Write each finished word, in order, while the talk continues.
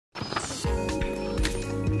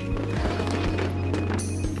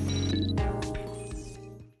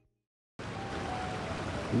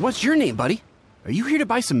What's your name, buddy? Are you here to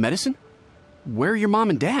buy some medicine? Where are your mom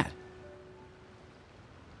and dad?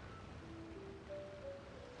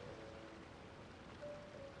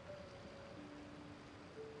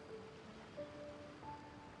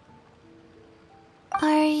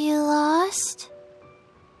 Are you lost?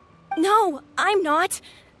 No, I'm not.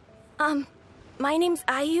 My name's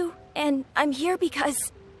Ayu, and I'm here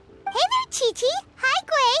because... Hey there, Chi-Chi. Hi,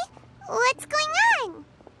 Gray. What's going on?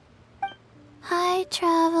 Hi,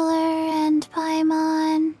 Traveler and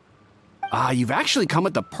Paimon. You've actually come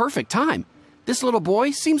at the perfect time. This little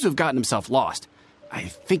boy seems to have gotten himself lost. I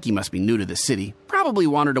think he must be new to the city. Probably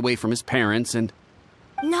wandered away from his parents and...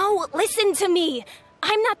 No, listen to me.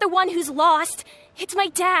 I'm not the one who's lost. It's my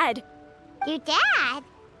dad. Your dad?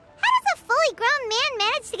 How does a fully grown man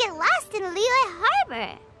manage to get lost in Liyue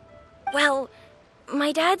Harbor? Well,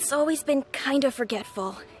 my dad's always been kind of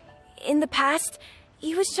forgetful. In the past,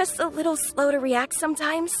 he was just a little slow to react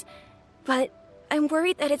sometimes. But I'm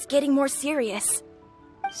worried that it's getting more serious.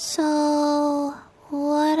 So,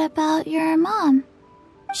 what about your mom?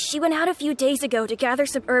 She went out a few days ago to gather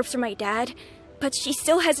some herbs for my dad, but she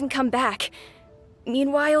still hasn't come back.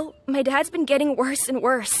 Meanwhile, my dad's been getting worse and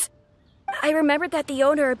worse. I remembered that the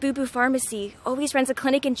owner of Boo Boo Pharmacy always runs a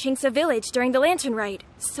clinic in Chingsa Village during the Lantern Rite,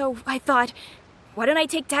 so I thought, why don't I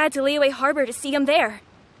take Dad to Liyue Harbor to see him there?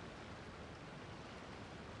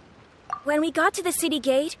 When we got to the city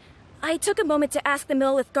gate, I took a moment to ask the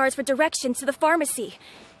Millelith guards for directions to the pharmacy.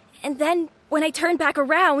 And then, when I turned back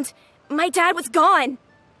around, my dad was gone!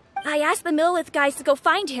 I asked the Millelith guys to go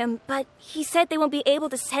find him, but he said they won't be able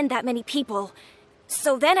to send that many people.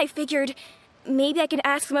 So then I figured, maybe I can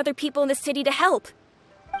ask some other people in the city to help.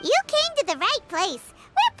 You came to the right place.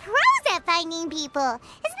 We're pros at finding people. Isn't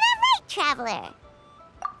that right, Traveler?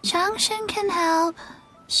 Junction can help.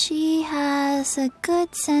 She has a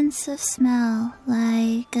good sense of smell,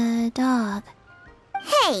 like a dog.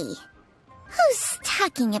 Hey, who's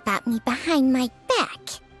talking about me behind my back?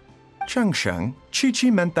 Chengsheng,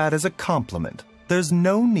 Chi-Chi meant that as a compliment. There's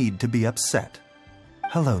no need to be upset.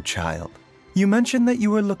 Hello, child. You mentioned that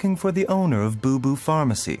you were looking for the owner of Boo Boo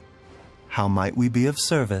Pharmacy. How might we be of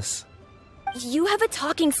service? You have a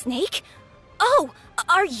talking snake? Oh,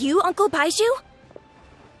 are you Uncle Baizhu?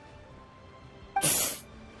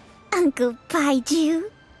 Uncle Baizhu?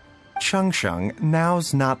 Chengsheng,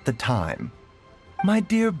 now's not the time. My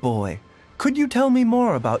dear boy, could you tell me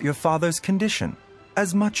more about your father's condition?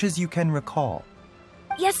 As much as you can recall.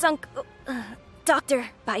 Yes, Dr.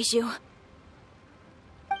 Baizhu.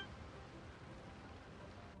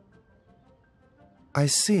 I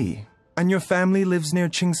see. And your family lives near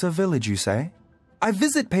Chingsa Village, you say? I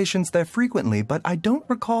visit patients there frequently, but I don't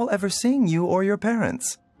recall ever seeing you or your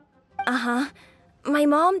parents. Uh-huh. My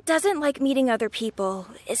mom doesn't like meeting other people,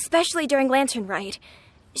 especially during Lantern Rite.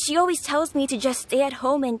 She always tells me to just stay at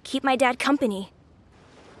home and keep my dad company.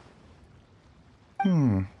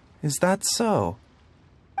 Is that so?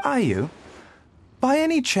 Ayu, by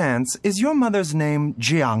any chance, is your mother's name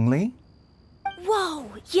Jiangli? Whoa,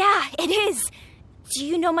 yeah, it is! Do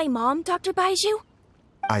you know my mom, Dr. Baizhu?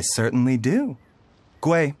 I certainly do.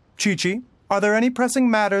 Gui, Chi-Chi, are there any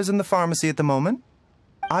pressing matters in the pharmacy at the moment?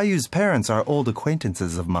 Ayu's parents are old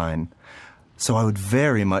acquaintances of mine, so I would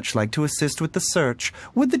very much like to assist with the search.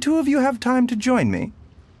 Would the two of you have time to join me?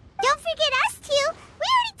 Don't forget us two! We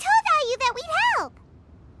already told Ayu that we'd help!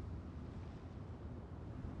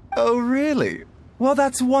 Oh, really? Well,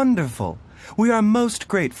 that's wonderful. We are most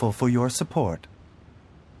grateful for your support.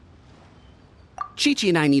 Chi-Chi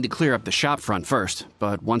and I need to clear up the shop front first,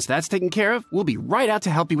 but once that's taken care of, we'll be right out to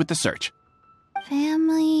help you with the search.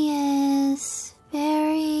 Family is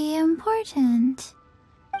very important.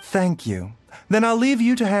 Thank you. Then I'll leave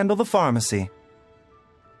you to handle the pharmacy.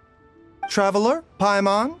 Traveler,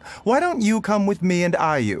 Paimon, why don't you come with me and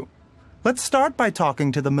Ayu? Let's start by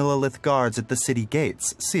talking to the Millelith guards at the city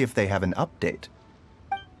gates, see if they have an update.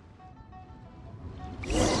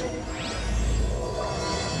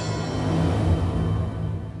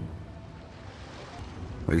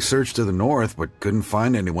 They searched to the north, but couldn't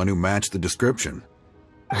find anyone who matched the description.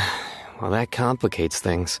 Well, that complicates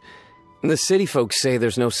things. The city folks say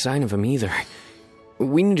there's no sign of him either.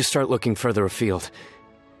 We need to start looking further afield.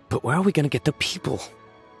 But where are we gonna get the people?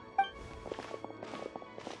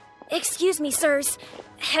 Excuse me, sirs.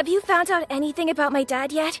 Have you found out anything about my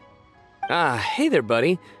dad yet? Ah, hey there,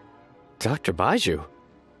 buddy. Dr. Baizhu.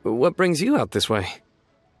 What brings you out this way?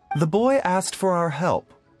 The boy asked for our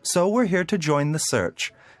help, so we're here to join the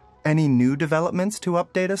search. Any new developments to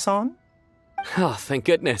update us on? Oh, thank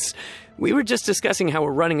goodness. We were just discussing how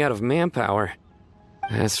we're running out of manpower.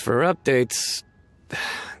 As for updates...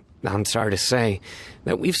 I'm sorry to say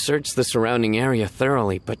that we've searched the surrounding area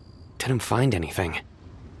thoroughly, but didn't find anything.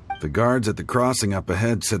 The guards at the crossing up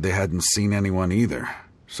ahead said they hadn't seen anyone either,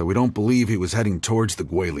 so we don't believe he was heading towards the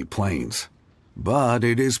Guili Plains. But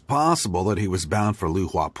it is possible that he was bound for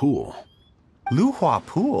Luhua Pool. Luhua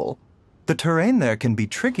Pool? The terrain there can be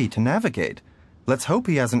tricky to navigate. Let's hope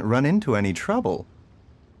he hasn't run into any trouble.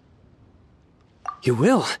 You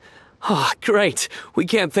will? Ah, great. We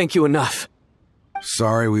can't thank you enough.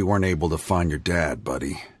 Sorry we weren't able to find your dad,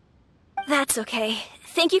 buddy. That's okay.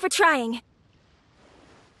 Thank you for trying.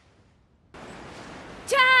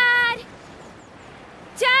 Dad!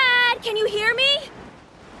 Dad, can you hear me?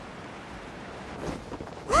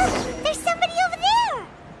 Look, there's somebody over there!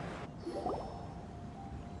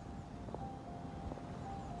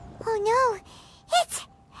 Oh no, it's...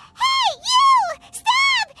 Hey, you!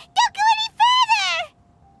 Stop! Don't go any further!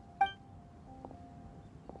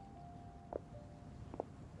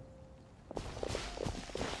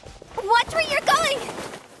 Watch where you're going!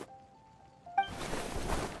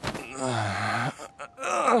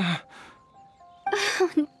 Oh,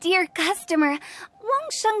 dear customer,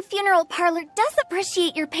 Wangsheng Funeral Parlor does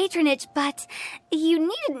appreciate your patronage, but you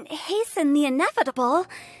needn't hasten the inevitable.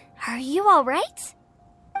 Are you all right?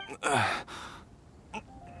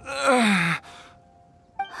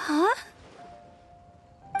 Huh?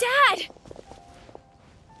 Dad!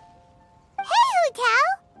 Hey, Hu Tao!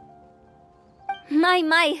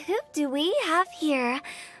 My, who do we have here?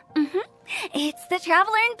 It's the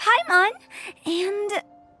Traveler in Paimon, and...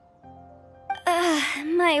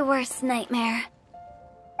 my worst nightmare.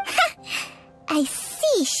 I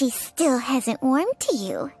see she still hasn't warmed to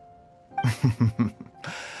you.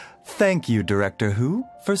 Thank you, Director Hu,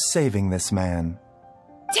 for saving this man.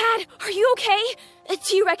 Dad, are you okay?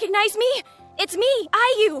 Do you recognize me? It's me,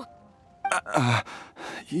 Ayu.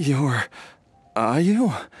 You're...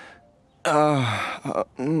 Ayu?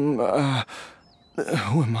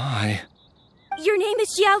 Who am I? Your name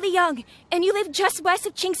is Jia Liang, and you live just west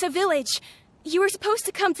of Qingse Village. You were supposed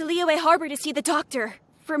to come to Liyue Harbor to see the doctor.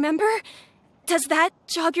 Remember? Does that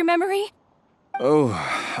jog your memory? Oh,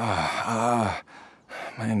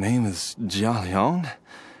 my name is Jia Liang.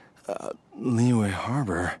 Liyue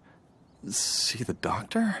Harbor. See the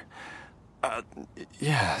doctor?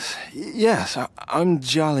 Yes, I'm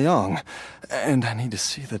Jia Liang, and I need to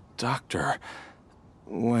see the doctor.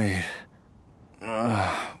 Wait,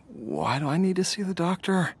 why do I need to see the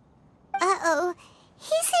doctor? Uh-oh. He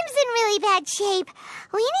seems in really bad shape.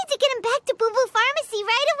 We need to get him back to Boo Boo Pharmacy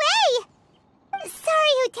right away.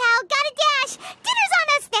 Sorry, Hu Tao. Gotta dash. Dinner's on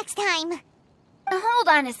us next time. Hold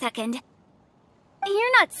on a second.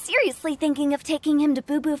 You're not seriously thinking of taking him to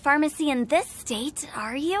Boo Boo Pharmacy in this state,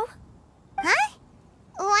 are you? Huh?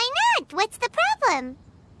 Why not? What's the problem?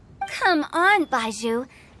 Come on, Baizhu.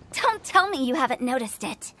 Don't tell me you haven't noticed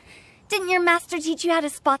it. Didn't your master teach you how to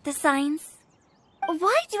spot the signs?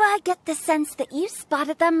 Why do I get the sense that you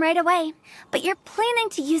spotted them right away, but you're planning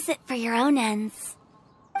to use it for your own ends?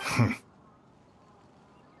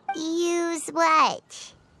 Use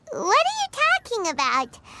what? What are you talking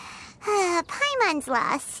about? Paimon's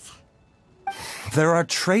lost. There are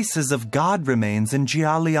traces of god remains in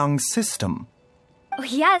Jia Liang's system. Oh,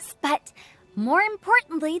 yes, but more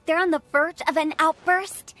importantly, they're on the verge of an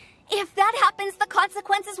outburst. If that happens, the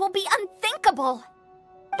consequences will be unthinkable.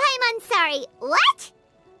 Paimon, sorry. What?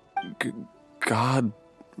 God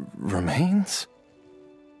remains?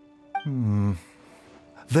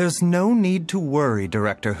 There's no need to worry,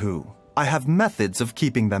 Director Hu. I have methods of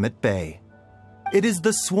keeping them at bay. It is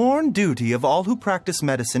the sworn duty of all who practice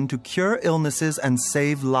medicine to cure illnesses and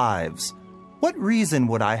save lives. What reason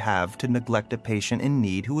would I have to neglect a patient in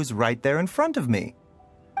need who is right there in front of me?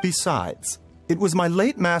 Besides, it was my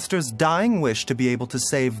late master's dying wish to be able to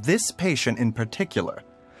save this patient in particular.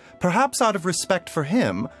 Perhaps out of respect for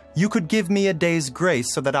him, you could give me a day's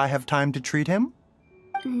grace so that I have time to treat him?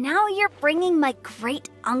 Now you're bringing my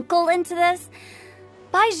great-uncle into this?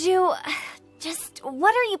 Baizhu, just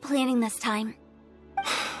what are you planning this time?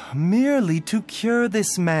 Merely to cure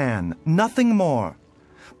this man, nothing more.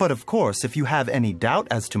 But of course, if you have any doubt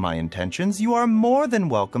as to my intentions, you are more than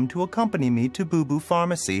welcome to accompany me to Boo Boo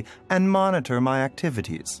Pharmacy and monitor my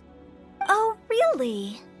activities. Oh,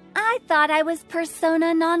 really? I thought I was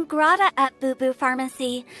persona non grata at Boo Boo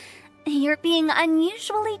Pharmacy. You're being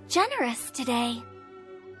unusually generous today.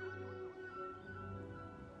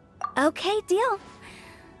 Okay, deal.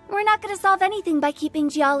 We're not going to solve anything by keeping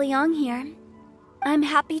Jia Liang here. I'm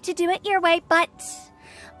happy to do it your way, but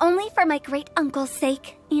only for my great-uncle's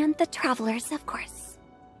sake and the travelers, of course.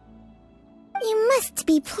 You must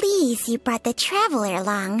be pleased you brought the traveler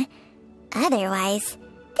along. Otherwise,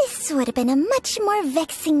 This would have been a much more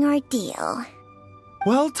vexing ordeal.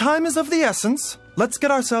 Well, time is of the essence. Let's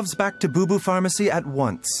get ourselves back to Boo Boo Pharmacy at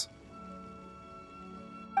once.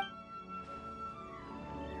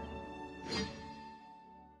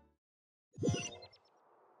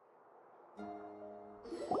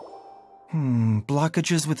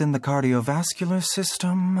 Blockages within the cardiovascular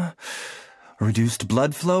system. Reduced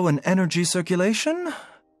blood flow and energy circulation?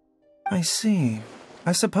 I see.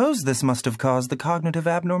 I suppose this must have caused the cognitive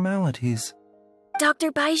abnormalities.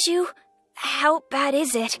 Dr. Baizhu, how bad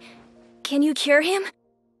is it? Can you cure him?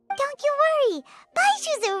 Don't you worry.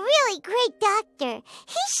 Baizhu's a really great doctor.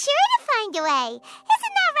 He's sure to find a way.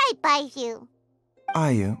 Isn't that right, Baizhu?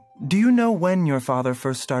 Ayu, do you know when your father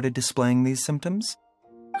first started displaying these symptoms?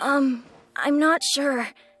 I'm not sure.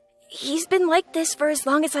 He's been like this for as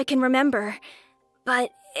long as I can remember. But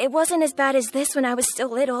it wasn't as bad as this when I was still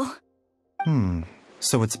little.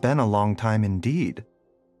 So it's been a long time indeed.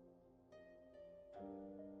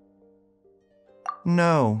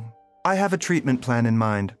 No, I have a treatment plan in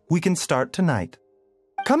mind. We can start tonight.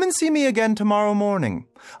 Come and see me again tomorrow morning.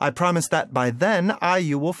 I promise that by then,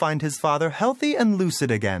 Ayu will find his father healthy and lucid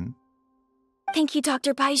again. Thank you,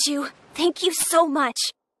 Dr. Baizhu. Thank you so much.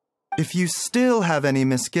 If you still have any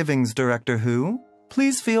misgivings, Director Hu,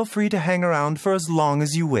 please feel free to hang around for as long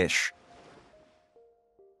as you wish.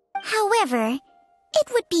 However, it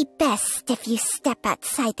would be best if you step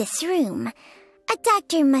outside this room. A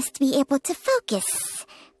doctor must be able to focus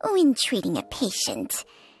when treating a patient.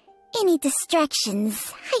 Any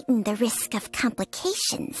distractions heighten the risk of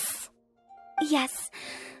complications. Yes,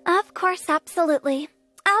 of course, absolutely.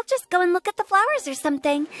 I'll just go and look at the flowers or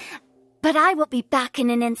something. But I will be back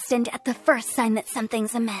in an instant at the first sign that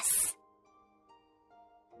something's amiss.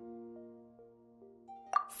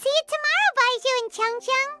 See you tomorrow, Baizhu and Chung.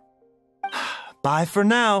 Bye for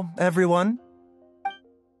now, everyone.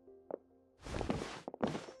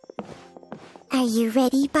 Are you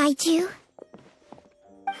ready, Baizhu?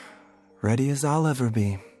 Ready as I'll ever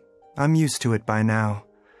be. I'm used to it by now.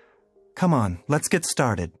 Come on, let's get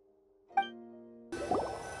started.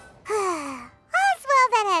 All's well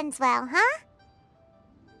that ends well, huh?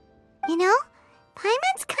 You know,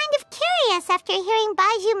 Paimon's kind of curious after hearing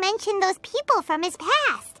Baizhu mention those people from his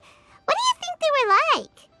past. What do you think they were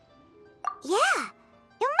like? Yeah,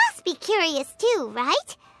 you must be curious too,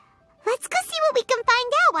 right? Let's go see what we can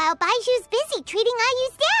find out while Baizhu's busy treating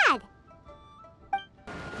Ayu's dad.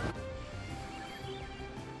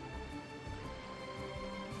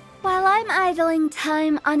 While I'm idling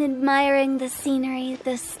time on admiring the scenery,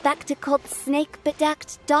 the spectacled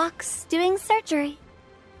snake-bedecked docs doing surgery.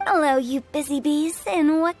 Hello, you busy bees,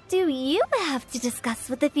 and what do you have to discuss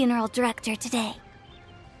with the funeral director today?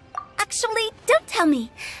 Actually, don't tell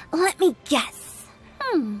me. Let me guess.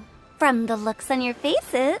 From the looks on your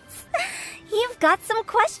faces, you've got some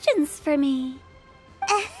questions for me.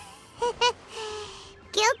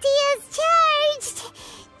 Guilty as charged.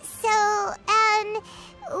 So,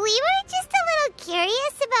 we were just a little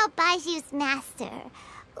curious about Baizhu's master.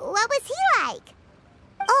 What was he like?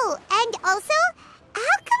 Oh, and also,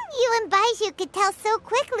 how come you and Baizhu could tell so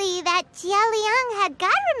quickly that Jia Liang had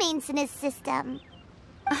god remains in his system?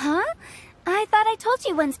 Huh? I thought I told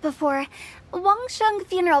you once before. Wangsheng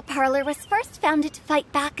Funeral Parlor was first founded to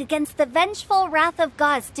fight back against the vengeful wrath of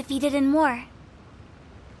gods defeated in war.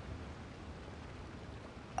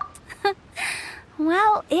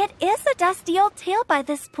 Well, it is a dusty old tale by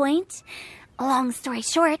this point. Long story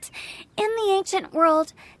short, in the ancient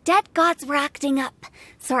world, dead gods were acting up,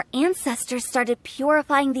 so our ancestors started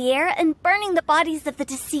purifying the air and burning the bodies of the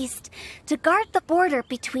deceased to guard the border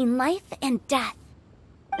between life and death.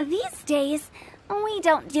 These days, we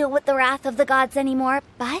don't deal with the wrath of the gods anymore,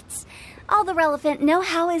 but all the relevant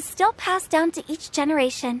know-how is still passed down to each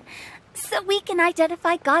generation, so we can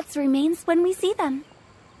identify gods' remains when we see them.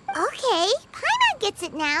 Okay, Paimon gets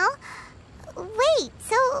it now. Wait,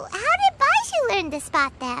 so how did Baizhu learn to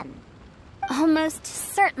spot them? Almost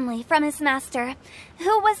certainly from his master,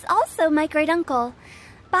 who was also my great-uncle.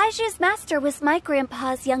 Baizhu's master was my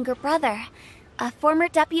grandpa's younger brother, a former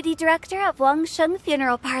deputy director of Wangsheng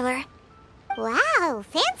Funeral Parlor. Wow,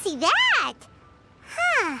 fancy that!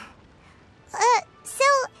 Huh. So,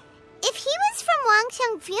 if he was from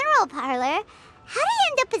Wangsheng Funeral Parlor, how did he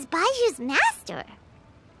end up as Baizhu's master?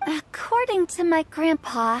 According to my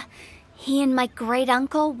grandpa, he and my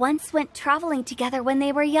great-uncle once went traveling together when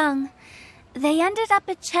they were young. They ended up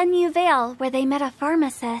at Chenyu Vale, where they met a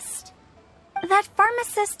pharmacist. That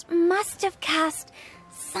pharmacist must have cast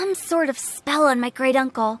some sort of spell on my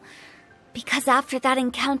great-uncle, because after that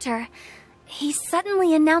encounter, he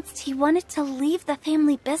suddenly announced he wanted to leave the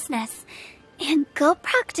family business and go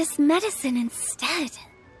practice medicine instead.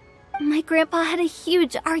 My grandpa had a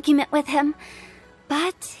huge argument with him,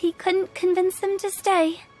 but he couldn't convince him to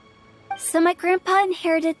stay. So my grandpa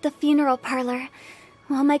inherited the funeral parlor,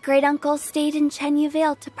 while my great-uncle stayed in Chenyu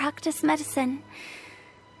Vale to practice medicine.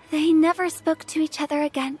 They never spoke to each other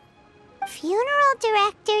again. Funeral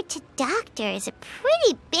director to doctor is a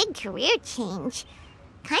pretty big career change.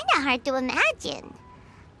 Kinda hard to imagine.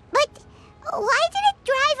 But why did it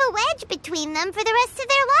drive a wedge between them for the rest of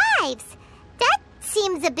their lives? That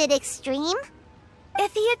seems a bit extreme.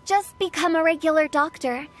 If he had just become a regular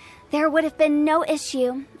doctor, there would have been no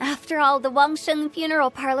issue. After all, the Wangsheng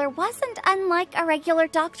Funeral Parlor wasn't unlike a regular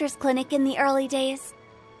doctor's clinic in the early days.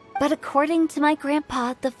 But according to my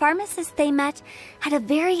grandpa, the pharmacist they met had a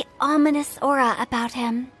very ominous aura about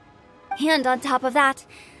him. And on top of that,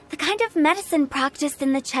 the kind of medicine practiced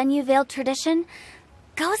in the Chenyu Vale tradition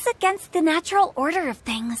goes against the natural order of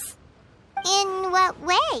things. In what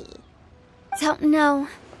way? Don't know.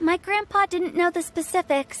 My grandpa didn't know the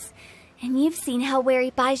specifics. And you've seen how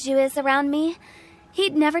wary Baizhu is around me.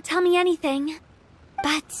 He'd never tell me anything.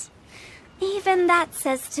 But even that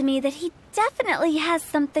says to me that he definitely has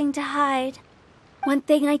something to hide. One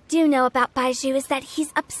thing I do know about Baizhu is that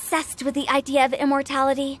he's obsessed with the idea of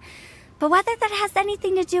immortality. But whether that has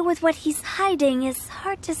anything to do with what he's hiding is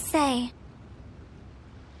hard to say.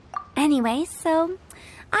 Anyway, so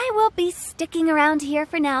I will be sticking around here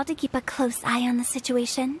for now to keep a close eye on the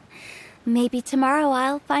situation. Maybe tomorrow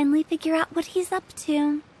I'll finally figure out what he's up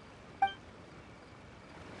to.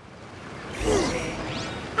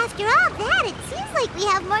 After all that, it seems like we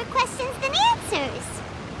have more questions than answers.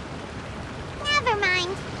 Never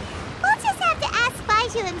mind. We'll just have to ask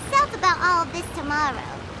Baizhu himself about all of this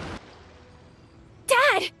tomorrow.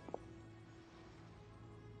 Dad!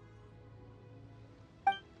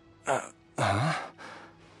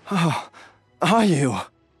 Oh, are you?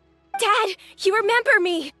 Dad, you remember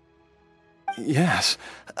me! Yes,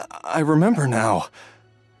 I remember now.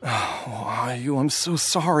 Oh, are you? I'm so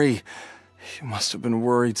sorry. You must have been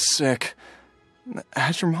worried sick.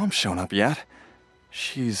 Has your mom shown up yet?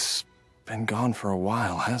 She's been gone for a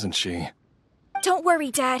while, hasn't she? Don't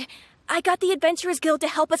worry, Dad. I got the Adventurers Guild to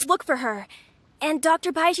help us look for her. And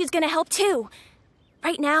Dr. Baizhu's gonna help too.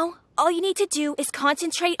 Right now, all you need to do is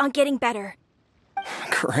concentrate on getting better.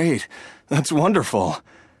 Great. That's wonderful.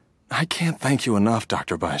 I can't thank you enough,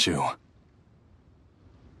 Dr. Baizhu.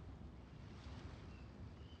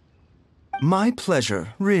 My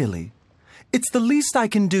pleasure, really. It's the least I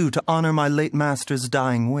can do to honor my late master's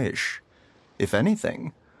dying wish. If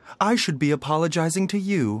anything, I should be apologizing to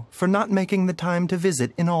you for not making the time to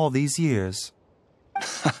visit in all these years.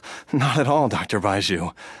 Not at all, Dr.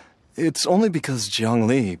 Baizhu. It's only because Jiang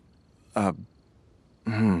Li...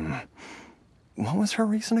 What was her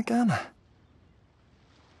reason again?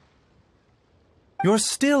 You're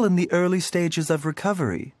still in the early stages of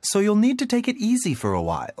recovery, so you'll need to take it easy for a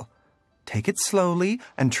while. Take it slowly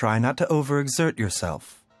and try not to overexert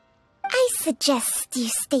yourself. I suggest you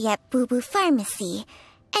stay at Boo Boo Pharmacy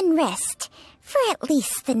and rest for at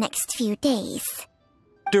least the next few days.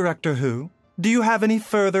 Director Hu, do you have any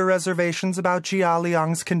further reservations about Jia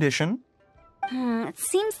Liang's condition? It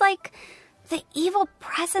seems like the evil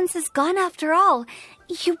presence is gone after all.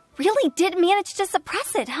 You really did manage to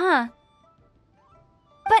suppress it, huh?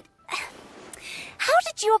 But how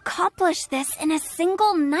did you accomplish this in a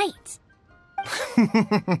single night?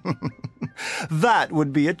 That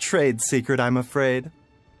would be a trade secret, I'm afraid.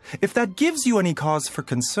 If that gives you any cause for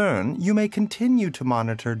concern, you may continue to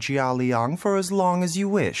monitor Jia Liang for as long as you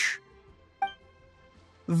wish.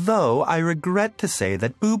 Though I regret to say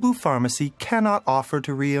that Boo Boo Pharmacy cannot offer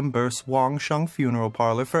to reimburse Wangsheng Funeral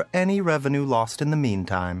Parlor for any revenue lost in the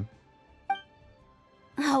meantime.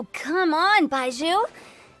 Oh, come on, Baizhu.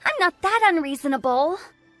 I'm not that unreasonable.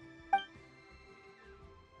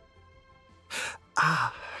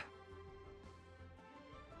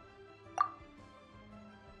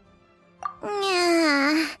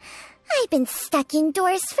 I've been stuck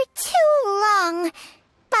indoors for too long.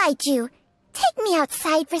 Baizhu, take me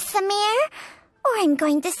outside for some air, or I'm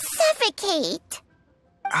going to suffocate.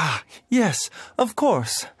 Yes, of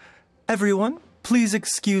course. Everyone, please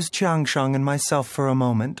excuse Qiangsheng and myself for a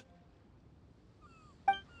moment.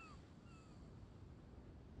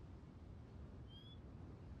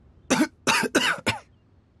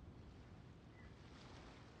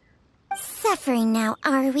 Suffering now,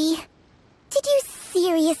 are we? Did you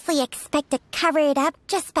seriously expect to cover it up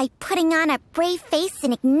just by putting on a brave face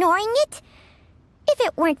and ignoring it? If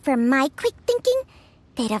it weren't for my quick thinking,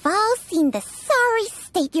 they'd have all seen the sorry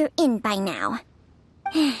state you're in by now.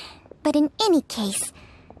 But in any case,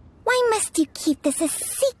 Why must you keep this a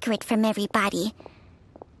secret from everybody?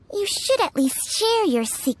 You should at least share your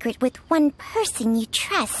secret with one person you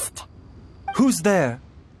trust. Who's there?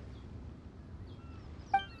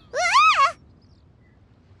 Ah!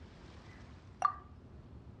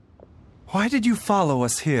 Why did you follow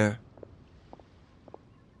us here?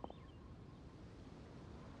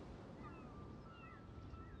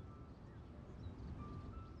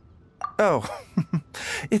 Oh,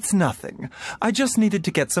 it's nothing. I just needed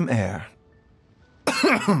to get some air.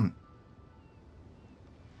 What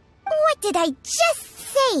did I just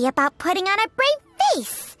say about putting on a brave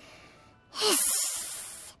face?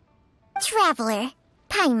 Traveler,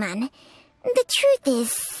 Paimon, the truth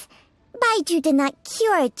is, Baizhu did not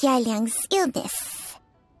cure Jialiang's illness.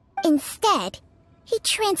 Instead, he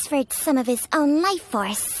transferred some of his own life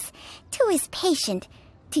force to his patient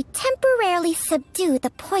to temporarily subdue the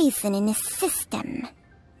poison in his system.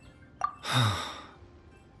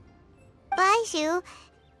 Baizhu,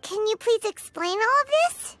 can you please explain all of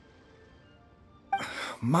this?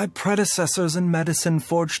 My predecessors in medicine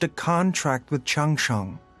forged a contract with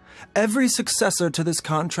Changsheng. Every successor to this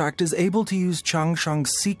contract is able to use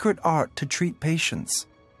Changsheng's secret art to treat patients.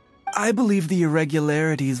 I believe the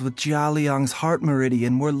irregularities with Jialiang's heart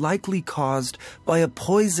meridian were likely caused by a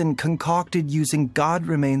poison concocted using god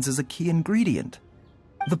remains as a key ingredient.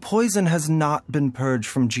 The poison has not been purged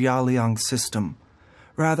from Jialiang's system.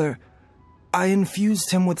 Rather, I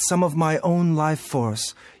infused him with some of my own life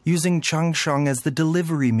force, using Changsheng as the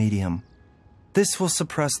delivery medium. This will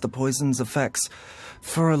suppress the poison's effects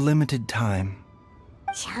for a limited time.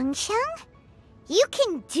 Changsheng? You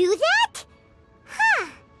can do that? Huh.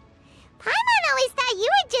 Paimon always thought you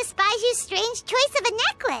were just Baizhu's strange choice of a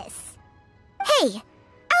necklace. Hey,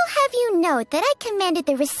 I'll have you know that I commanded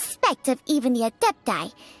the respect of even the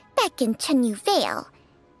Adepti back in Chenyu Vale.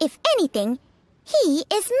 If anything, he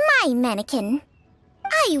is my mannequin.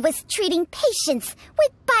 I was treating patients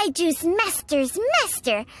with Baizhu's master's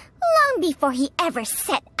master long before he ever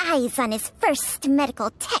set eyes on his first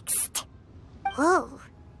medical text. Whoa.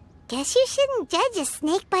 Guess you shouldn't judge a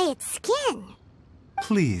snake by its skin.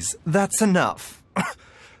 Please, that's enough.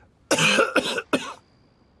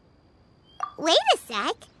 Wait a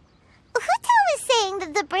sec. Huto was saying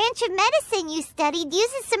that the branch of medicine you studied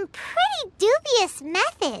uses some pretty dubious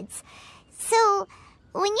methods. So,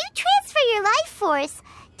 when you transfer your life force,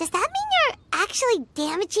 does that mean you're actually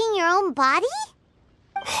damaging your own body?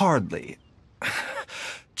 Hardly.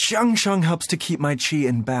 Changsheng helps to keep my chi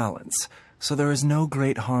in balance, so there is no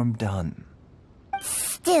great harm done.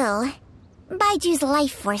 Still, Baizhu's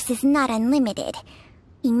life force is not unlimited.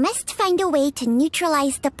 We must find a way to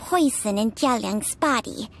neutralize the poison in Jialiang's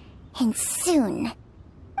body, and soon.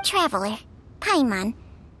 Traveler, Paimon,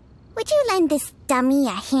 would you lend this dummy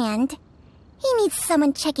a hand? He needs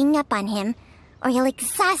someone checking up on him, or he'll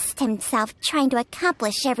exhaust himself trying to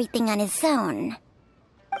accomplish everything on his own.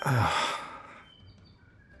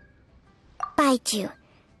 Baizhu,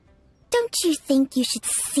 don't you think you should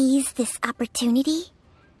seize this opportunity?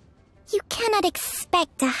 You cannot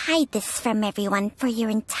expect to hide this from everyone for your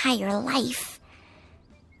entire life.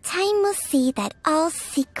 Time will see that all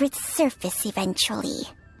secrets surface eventually.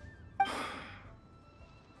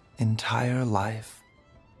 Entire life.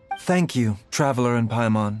 Thank you, Traveler and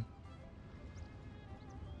Paimon.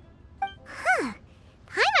 Huh.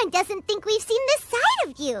 Paimon doesn't think we've seen this side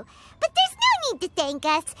of you. But there's no need to thank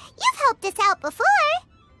us. You've helped us out before.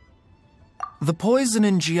 The poison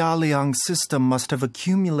in Jialiang's system must have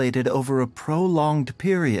accumulated over a prolonged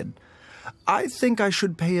period. I think I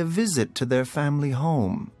should pay a visit to their family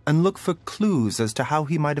home and look for clues as to how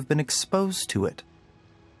he might have been exposed to it.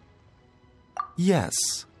 Yes,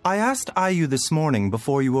 I asked Ayu this morning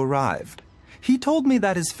before you arrived. He told me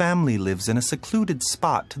that his family lives in a secluded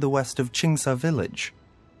spot to the west of Qingsa village.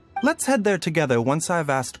 Let's head there together once I've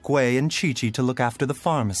asked Gui and Qiqi to look after the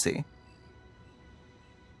pharmacy.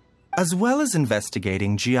 As well as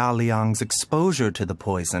investigating Jialiang's exposure to the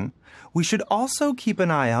poison, we should also keep an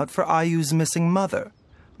eye out for Ayu's missing mother,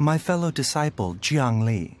 my fellow disciple Jiang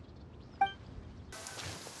Li.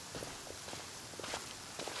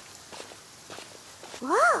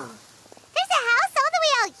 Whoa! There's a house all the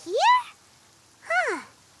way out here? Huh.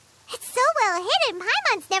 It's so well hidden,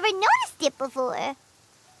 Paimon's never noticed it before.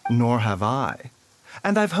 Nor have I.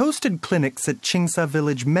 And I've hosted clinics at Qingsa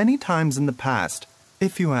village many times in the past.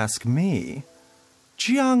 If you ask me,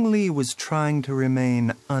 Jiang Li was trying to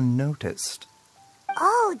remain unnoticed.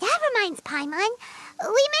 Oh, that reminds Paimon.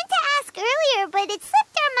 We meant to ask earlier, but it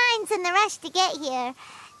slipped our minds in the rush to get here.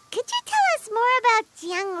 Could you tell us more about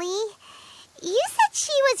Jiang Li? You said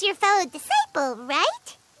she was your fellow disciple,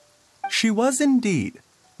 right? She was indeed.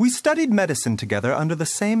 We studied medicine together under the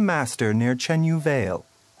same master near Chenyu Vale.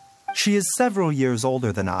 She is several years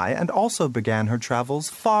older than I and also began her travels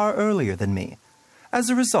far earlier than me. As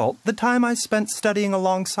a result, the time I spent studying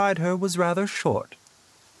alongside her was rather short.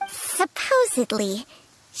 Supposedly,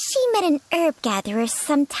 she met an herb gatherer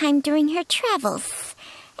sometime during her travels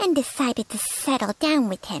and decided to settle down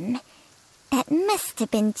with him. That must have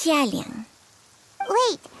been Jialiang.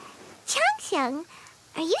 Wait, Changsheng,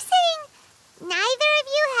 are you saying neither of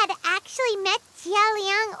you had actually met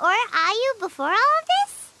Jialiang or Ayu before all of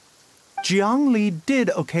this? Jiang Li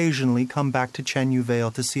did occasionally come back to Chenyu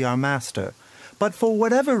Vale to see our master, but for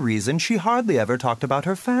whatever reason, she hardly ever talked about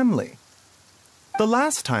her family. The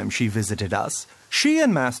last time she visited us, she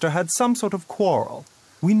and Master had some sort of quarrel.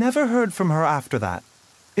 We never heard from her after that.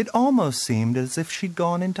 It almost seemed as if she'd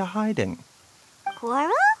gone into hiding.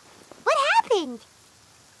 Quarrel? What happened?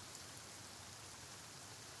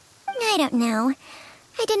 I don't know.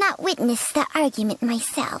 I did not witness the argument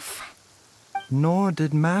myself. Nor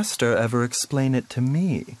did Master ever explain it to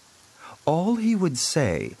me. All he would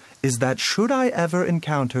say is that should I ever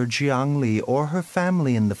encounter Jiang Li or her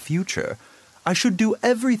family in the future, I should do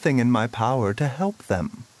everything in my power to help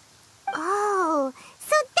them. Oh,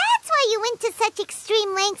 so that's why you went to such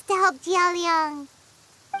extreme lengths to help Jialiang.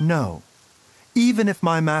 No. Even if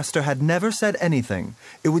my master had never said anything,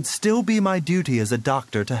 it would still be my duty as a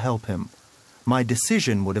doctor to help him. My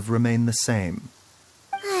decision would have remained the same.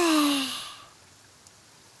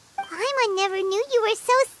 Paimon never knew you were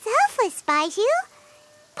so selfless, Baizhu.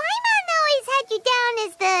 Paimon always had you down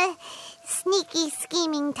as the sneaky,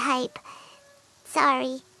 scheming type.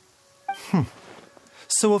 Sorry.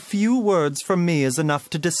 So a few words from me is enough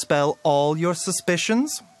to dispel all your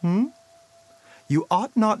suspicions, You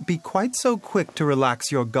ought not be quite so quick to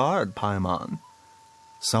relax your guard, Paimon.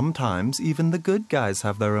 Sometimes even the good guys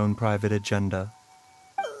have their own private agenda.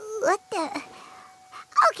 What the...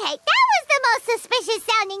 Okay, that was the most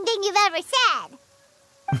suspicious-sounding thing you've ever said.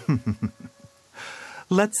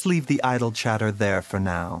 Let's leave the idle chatter there for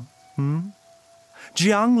now,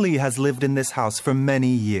 Jiang Li has lived in this house for many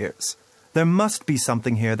years. There must be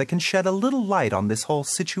something here that can shed a little light on this whole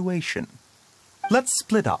situation. Let's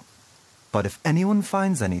split up. But if anyone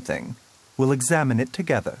finds anything, we'll examine it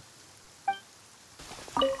together.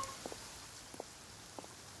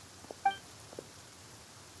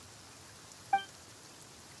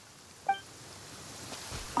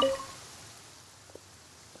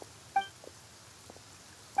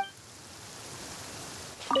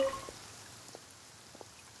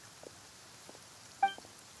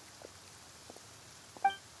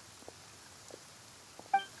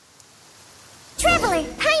 Traveler,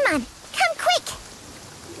 Paimon, come quick!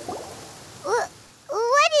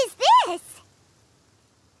 What is this?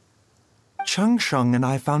 Changsheng and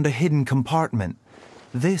I found a hidden compartment.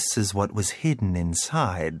 This is what was hidden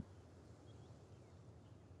inside.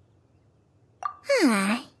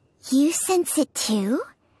 You sense it too?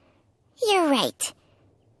 You're right.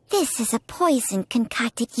 This is a poison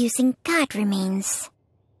concocted using god remains.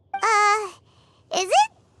 Is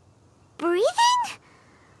it? Breathing?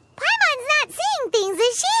 Paimon's not seeing things,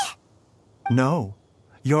 is she? No,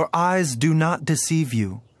 your eyes do not deceive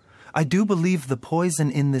you. I do believe the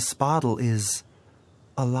poison in this bottle is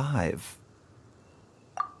alive.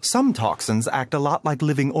 Some toxins act a lot like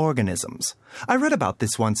living organisms. I read about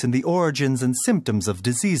this once in the Origins and Symptoms of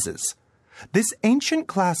Diseases. This ancient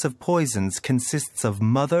class of poisons consists of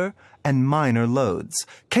mother and minor loads,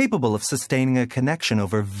 capable of sustaining a connection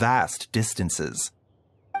over vast distances.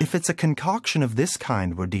 If it's a concoction of this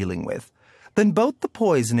kind we're dealing with, then both the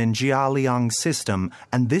poison in Jialiang's system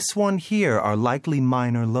and this one here are likely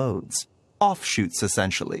minor loads. Offshoots,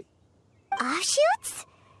 essentially. Offshoots?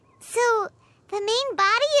 So, the main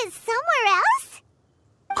body is somewhere else?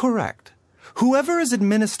 Correct. Whoever is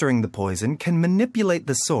administering the poison can manipulate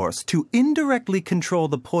the source to indirectly control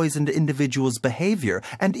the poisoned individual's behavior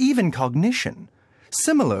and even cognition.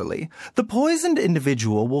 Similarly, the poisoned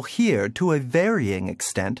individual will hear, to a varying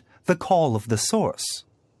extent, the call of the source.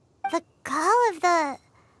 The call of the...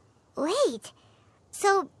 Wait.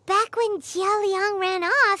 So, back when Jialiang ran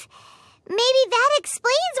off, maybe that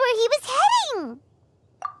explains where he was heading!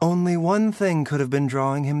 Only one thing could have been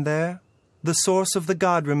drawing him there. The source of the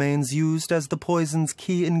god remains used as the poison's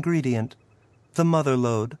key ingredient, the mother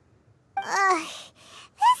lode.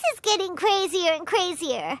 This is getting crazier and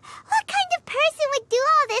crazier. What kind of person would do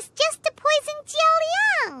all this just to poison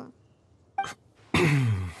Jialiang?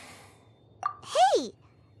 Hey,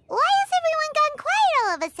 why has everyone gone quiet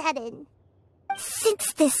all of a sudden?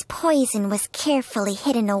 Since this poison was carefully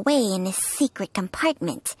hidden away in a secret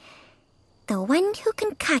compartment, the one who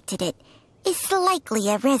concocted it is likely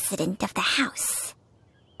a resident of the house.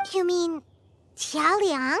 You mean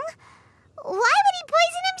Jialiang? Why would he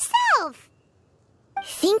poison himself?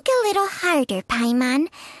 Think a little harder, Paimon.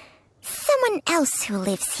 Someone else who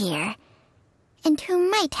lives here, and who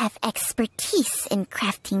might have expertise in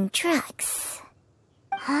crafting drugs.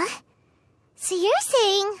 Huh? So you're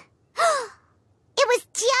saying... it was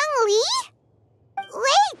Jiang Li?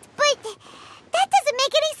 Wait, but that doesn't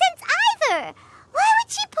make any sense either! Why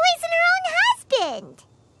would she poison her own husband?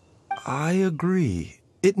 I agree.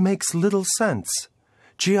 It makes little sense.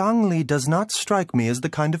 Jiang Li does not strike me as the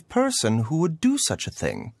kind of person who would do such a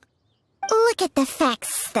thing. Look at the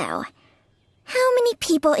facts, though. How many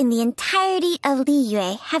people in the entirety of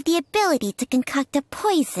Liyue have the ability to concoct a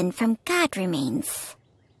poison from god remains?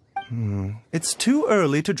 It's too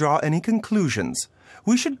early to draw any conclusions.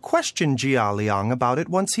 We should question Jialiang about it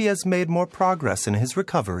once he has made more progress in his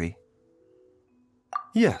recovery.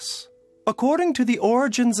 Yes. According to the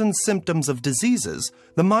origins and symptoms of diseases,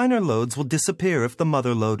 the minor loads will disappear if the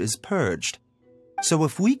mother load is purged. So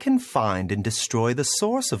if we can find and destroy the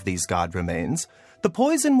source of these god remains, the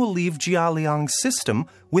poison will leave Jialiang's system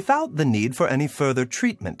without the need for any further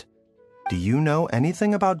treatment. Do you know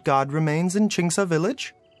anything about god remains in Qingsa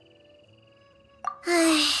village?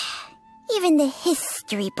 Even the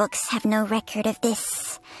history books have no record of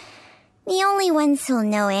this. The only ones who'll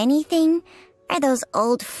know anything are those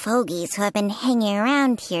old fogies who have been hanging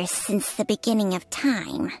around here since the beginning of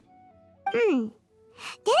time. Didn't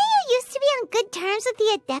you used to be on good terms with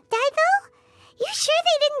the Adepti, though? You sure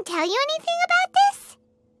they didn't tell you anything about this?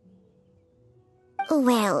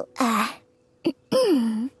 Well,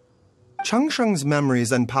 Changsheng's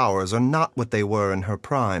memories and powers are not what they were in her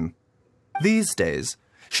prime. These days,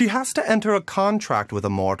 she has to enter a contract with a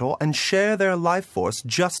mortal and share their life force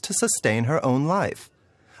just to sustain her own life.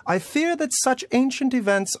 I fear that such ancient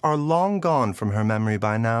events are long gone from her memory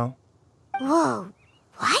by now. Whoa,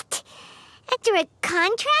 what? Enter a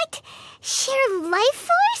contract? Share life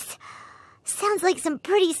force? Sounds like some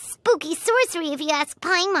pretty spooky sorcery if you ask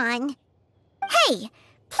Paimon. Hey,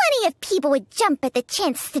 plenty of people would jump at the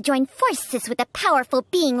chance to join forces with a powerful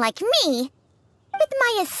being like me. With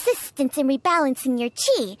my assistance in rebalancing your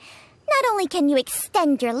chi, not only can you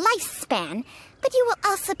extend your lifespan, but you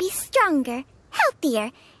will also be stronger,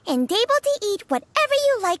 healthier, and able to eat whatever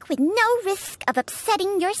you like with no risk of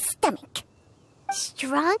upsetting your stomach.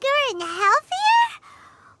 Stronger and healthier?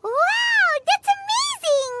 Wow, that's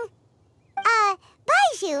amazing!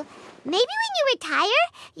 Baizhu, maybe when you retire,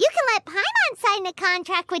 you can let Paimon sign a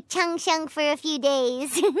contract with Changsheng for a few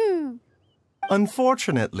days.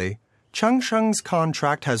 Unfortunately, Changsheng's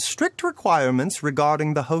contract has strict requirements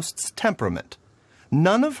regarding the host's temperament.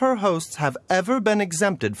 None of her hosts have ever been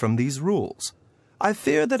exempted from these rules. I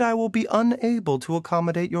fear that I will be unable to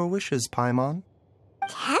accommodate your wishes, Paimon.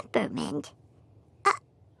 Temperament?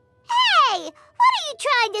 Hey! What are you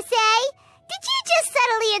trying to say? Did you just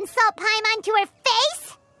subtly insult Paimon to her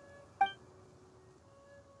face?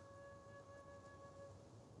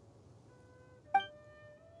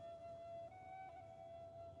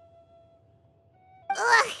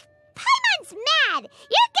 Ugh! Paimon's mad!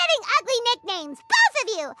 You're getting ugly nicknames, both of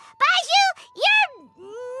you! Baizhu, you're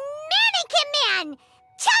Mannequin Man!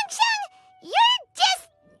 Changsheng, you're just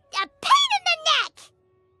a pain in the neck!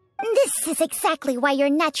 This is exactly why your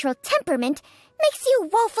natural temperament makes you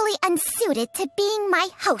woefully unsuited to being my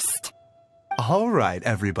host. All right,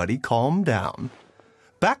 everybody, calm down.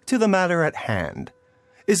 Back to the matter at hand.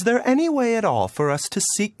 Is there any way at all for us to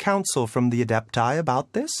seek counsel from the Adepti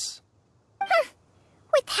about this?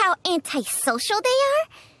 With how antisocial they are?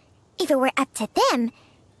 If it were up to them,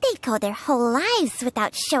 they'd go their whole lives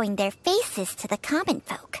without showing their faces to the common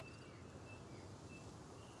folk.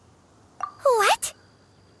 What?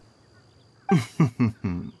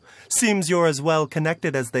 Seems you're as well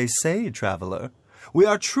connected as they say, traveler. We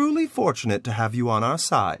are truly fortunate to have you on our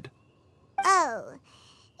side. Oh,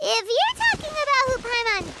 if you're talking about who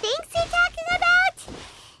Paimon thinks you're talking about,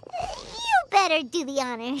 you better do the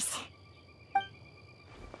honors.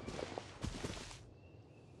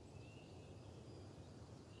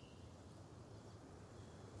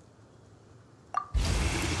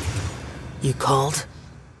 You called?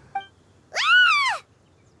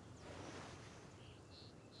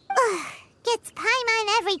 Gets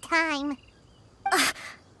Paimon every time.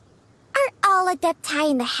 Are all Adepti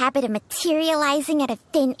in the habit of materializing out of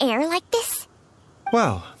thin air like this?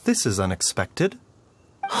 Well, this is unexpected.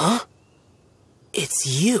 Huh? It's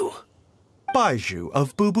you. Baizhu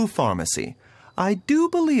of Boo Pharmacy. I do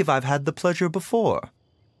believe I've had the pleasure before.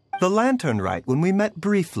 The Lantern Rite, when we met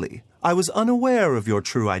briefly, I was unaware of your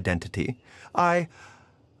true identity.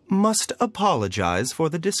 must apologize for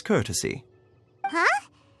the discourtesy. Huh?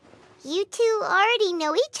 You two already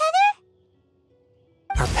know each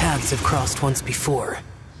other? Our paths have crossed once before.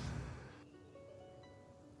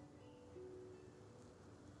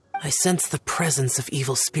 I sense the presence of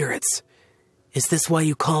evil spirits. Is this why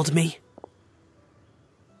you called me?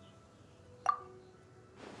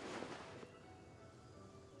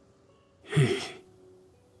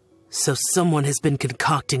 So someone has been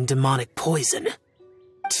concocting demonic poison.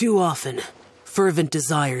 Too often, fervent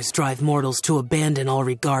desires drive mortals to abandon all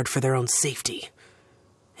regard for their own safety.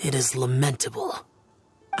 It is lamentable.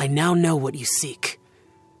 I now know what you seek.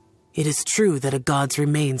 It is true that a god's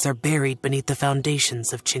remains are buried beneath the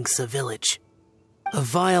foundations of Qingce village. A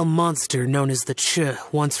vile monster known as the Che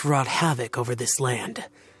once wrought havoc over this land,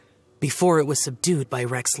 before it was subdued by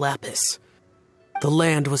Rex Lapis. The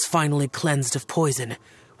land was finally cleansed of poison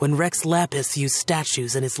when Rex Lapis used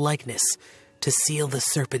statues in his likeness to seal the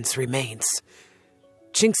serpent's remains.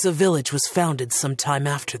 Qingce village was founded some time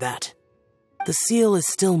after that. The seal is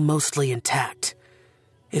still mostly intact.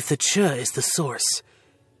 If the Che is the source,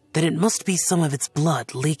 then it must be some of its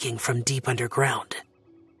blood leaking from deep underground.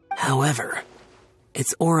 However,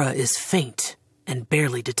 its aura is faint and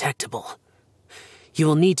barely detectable. You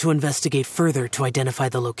will need to investigate further to identify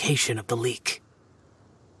the location of the leak.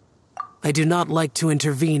 I do not like to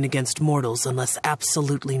intervene against mortals unless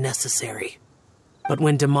absolutely necessary. But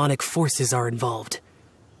when demonic forces are involved,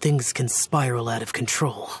 things can spiral out of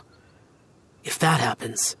control. If that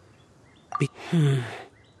happens,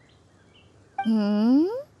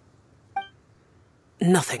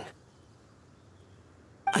 Nothing.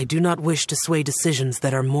 I do not wish to sway decisions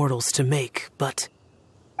that are mortals to make, but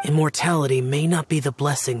immortality may not be the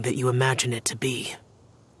blessing that you imagine it to be.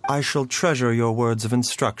 I shall treasure your words of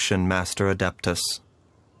instruction, Master Adeptus.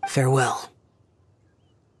 Farewell.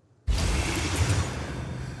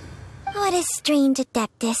 What a strange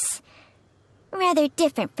Adeptus. Rather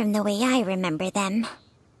different from the way I remember them.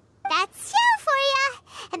 That's Xiao for ya!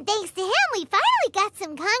 And thanks to him, we finally got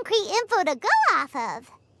some concrete info to go off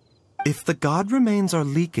of. If the god remains are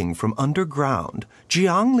leaking from underground,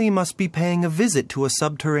 Jiangli must be paying a visit to a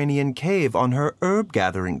subterranean cave on her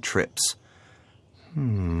herb-gathering trips.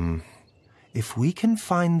 If we can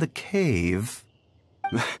find the cave...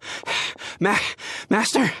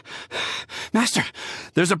 Master,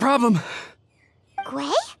 there's a problem.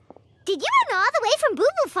 Gwei? Did you run all the way from Boo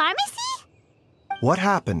Boo Pharmacy? What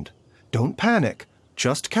happened? Don't panic.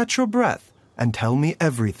 Just catch your breath and tell me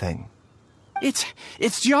everything. It's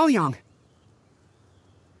Jiaoliang.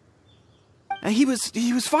 He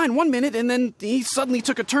was fine one minute, and then he suddenly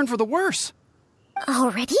took a turn for the worse.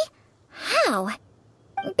 Already? How?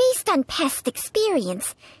 Based on past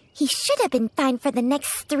experience, he should have been fine for the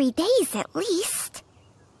next 3 days at least.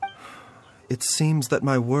 It seems that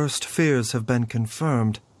my worst fears have been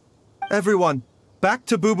confirmed. Everyone, back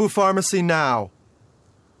to Boo Boo Pharmacy now!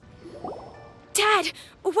 Dad,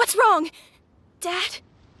 what's wrong? Dad?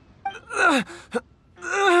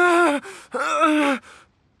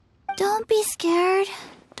 Don't be scared.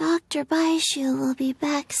 Dr. Baizhu will be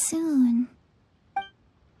back soon.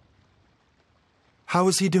 How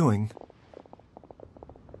is he doing?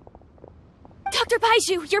 Dr.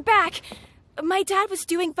 Baizhu, you're back! My dad was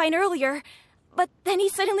doing fine earlier, but then he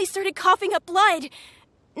suddenly started coughing up blood.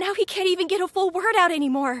 Now he can't even get a full word out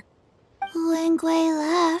anymore. When Gwei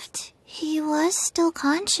left, he was still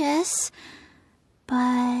conscious.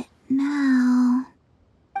 But now...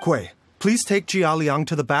 Gwei, please take Jiaoliang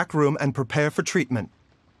to the back room and prepare for treatment.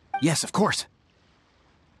 Yes, of course.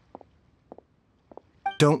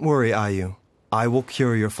 Don't worry, Ayu. I will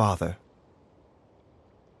cure your father.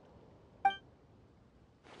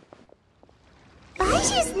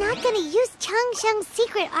 Baizhu's not gonna use Chang Sheng's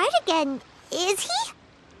secret art again, is he?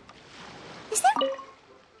 Is there...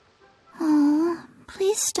 Oh,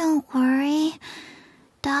 please don't worry.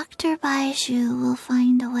 Dr. Baizhu will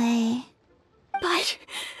find a way. But...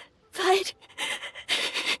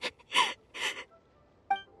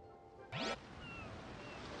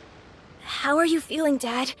 How are you feeling,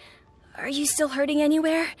 Dad? Are you still hurting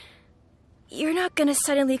anywhere? You're not gonna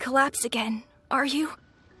suddenly collapse again, are you?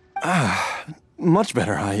 Much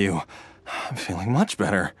better, Ayu. I'm feeling much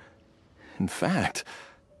better. In fact,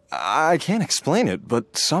 I can't explain it,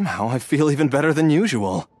 but somehow I feel even better than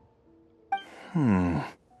usual.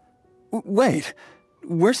 Wait,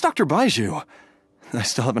 where's Dr. Baizhu? I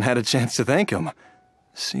still haven't had a chance to thank him.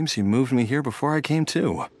 Seems he moved me here before I came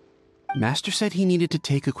to. Master said he needed to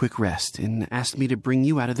take a quick rest and asked me to bring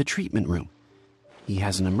you out of the treatment room. He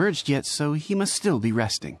hasn't emerged yet, so he must still be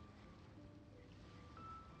resting.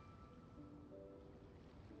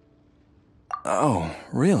 Oh,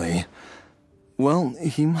 really? Well,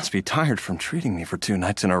 he must be tired from treating me for 2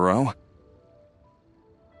 nights in a row.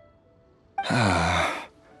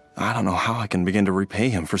 I don't know how I can begin to repay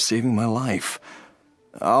him for saving my life.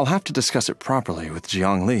 I'll have to discuss it properly with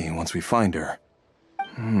Jiangli once we find her.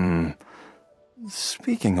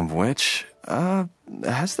 Speaking of which,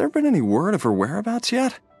 has there been any word of her whereabouts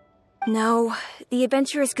yet? No, the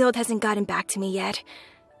Adventurers Guild hasn't gotten back to me yet.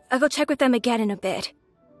 I'll go check with them again in a bit.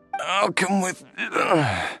 I'll come with...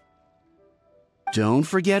 Don't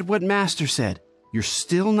forget what Master said. You're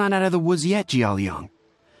still not out of the woods yet, Jialiang.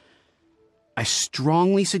 I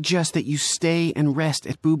strongly suggest that you stay and rest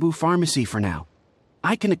at Boo Boo Pharmacy for now.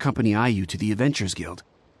 I can accompany Ayu to the Adventurers Guild.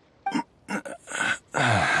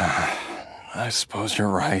 I suppose you're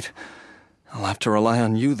right. I'll have to rely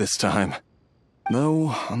on you this time. Though,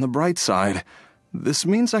 on the bright side, this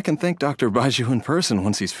means I can thank Dr. Baizhu in person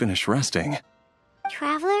once he's finished resting.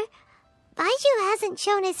 Traveler, Baizhu hasn't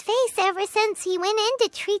shown his face ever since he went in to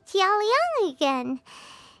treat Jialiang again.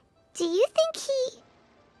 Do you think he...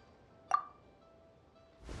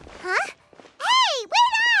 Huh? Hey,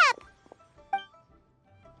 wait up!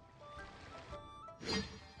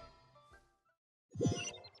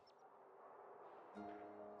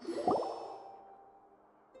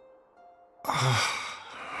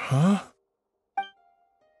 Huh?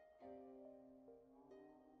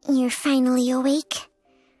 You're finally awake?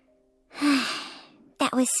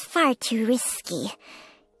 That was far too risky,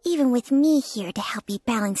 even with me here to help you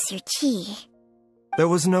balance your chi. There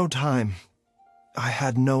was no time. I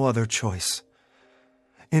had no other choice.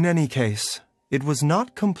 In any case, it was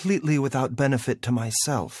not completely without benefit to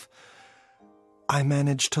myself. I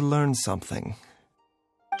managed to learn something.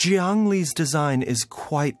 Jiangli's design is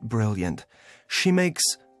quite brilliant. She makes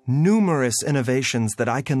numerous innovations that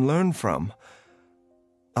I can learn from.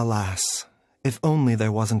 Alas, if only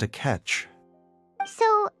there wasn't a catch.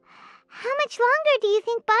 So, how much longer do you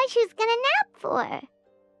think Baizhu's gonna nap for?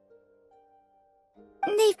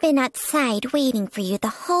 They've been outside waiting for you the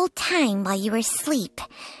whole time while you were asleep.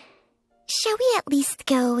 Shall we at least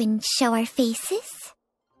go and show our faces?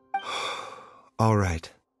 All right.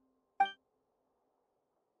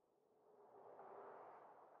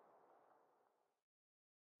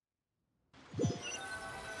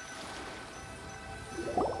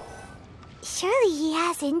 Surely he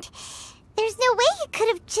hasn't. There's no way he could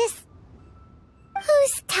have just...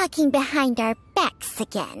 Who's talking behind our backs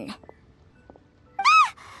again?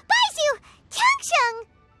 Ah! Baizhu! Changsheng!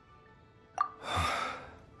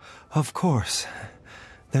 Of course.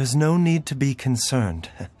 There's no need to be concerned.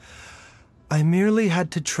 I merely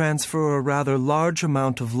had to transfer a rather large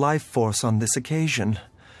amount of life force on this occasion.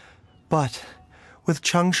 But, with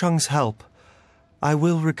Changsheng's help, I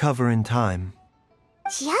will recover in time.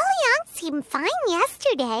 Jialiang seemed fine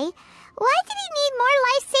yesterday. Why did he need more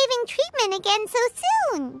life-saving treatment again so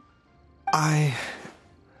soon? I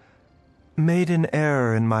made an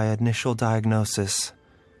error in my initial diagnosis.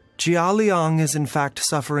 Jialiang is in fact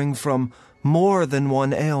suffering from more than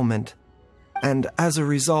one ailment, and as a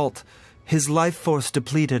result, his life force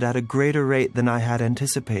depleted at a greater rate than I had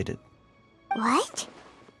anticipated. What?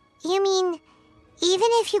 You mean, even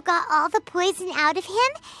if you got all the poison out of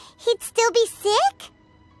him, he'd still be sick?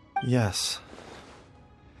 Yes.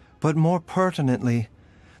 But more pertinently,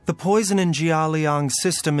 the poison in Jialiang's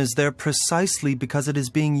system is there precisely because it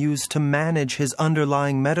is being used to manage his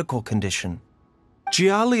underlying medical condition.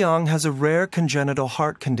 Jialiang has a rare congenital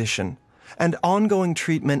heart condition, and ongoing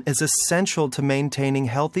treatment is essential to maintaining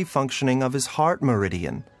healthy functioning of his heart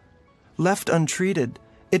meridian. Left untreated,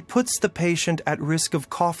 it puts the patient at risk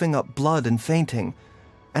of coughing up blood and fainting,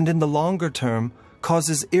 and in the longer term,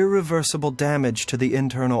 causes irreversible damage to the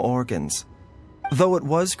internal organs. Though it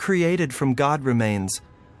was created from god remains,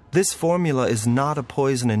 this formula is not a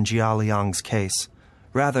poison in Jialiang's case.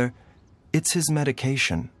 Rather, it's his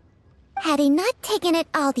medication. Had he not taken it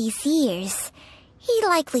all these years, he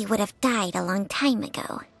likely would have died a long time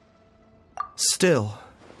ago. Still,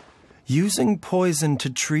 using poison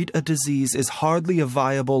to treat a disease is hardly a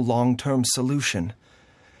viable long-term solution.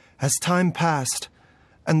 As time passed,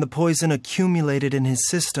 and the poison accumulated in his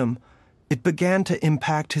system, it began to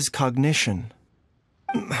impact his cognition.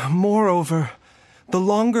 Moreover, the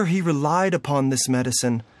longer he relied upon this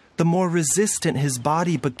medicine, the more resistant his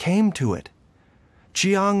body became to it.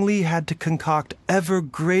 Jiangli had to concoct ever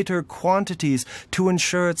greater quantities to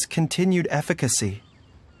ensure its continued efficacy,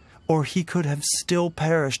 or he could have still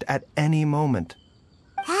perished at any moment.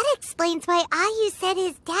 That explains why Ayu said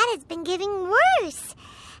his dad has been getting worse,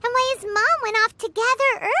 and why his mom went off to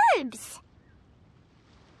gather herbs.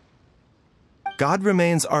 God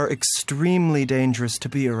remains are extremely dangerous to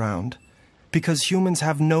be around. because humans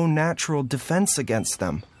have no natural defense against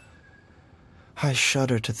them. I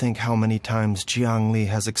shudder to think how many times Jiangli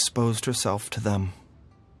has exposed herself to them.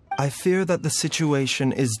 I fear that the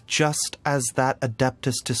situation is just as that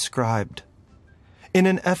Adeptus described. In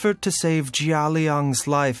an effort to save Jialiang's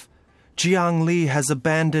life, Jiangli has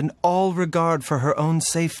abandoned all regard for her own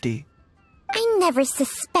safety. I never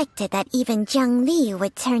suspected that even Jiangli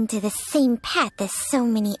would turn to the same path as so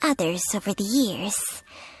many others over the years.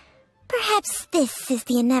 Perhaps this is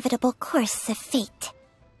the inevitable course of fate.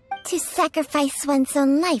 To sacrifice one's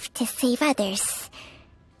own life to save others.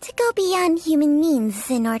 To go beyond human means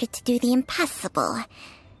in order to do the impossible,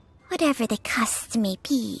 whatever the cost may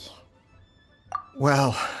be.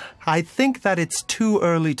 Well, I think that it's too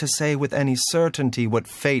early to say with any certainty what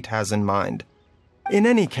fate has in mind. In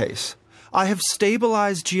any case, I have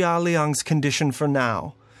stabilized Jialiang's condition for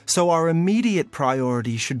now, so our immediate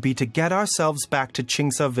priority should be to get ourselves back to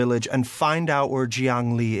Qingsa village and find out where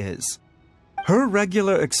Jiangli is. Her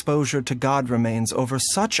regular exposure to god remains over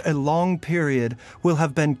such a long period will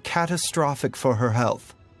have been catastrophic for her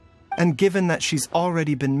health. And given that she's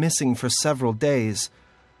already been missing for several days,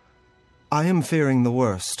 I am fearing the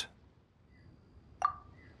worst.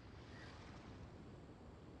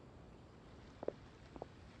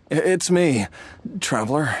 It's me,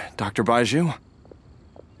 Traveler, Dr. Baizhu.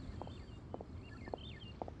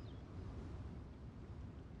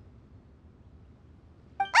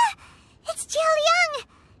 It's Jialiang!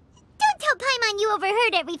 Don't tell Paimon you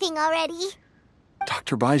overheard everything already.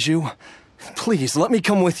 Dr. Baizhu, please let me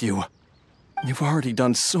come with you. You've already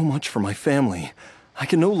done so much for my family. I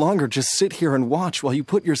can no longer just sit here and watch while you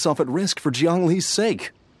put yourself at risk for Jiangli's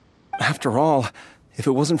sake. After all, if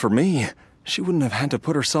it wasn't for me, she wouldn't have had to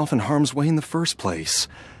put herself in harm's way in the first place.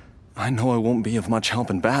 I know I won't be of much help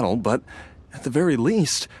in battle, but at the very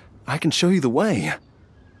least, I can show you the way.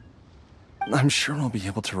 I'm sure I'll be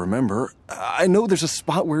able to remember. I know there's a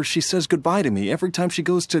spot where she says goodbye to me every time she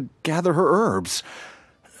goes to gather her herbs.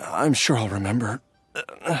 I'm sure I'll remember.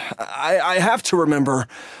 I have to remember.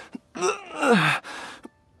 Be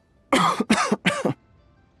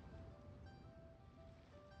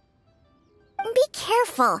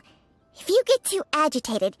careful. If you get too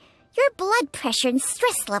agitated, your blood pressure and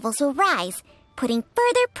stress levels will rise, putting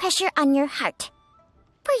further pressure on your heart.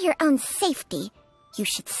 For your own safety, you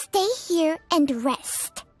should stay here and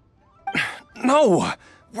rest. No!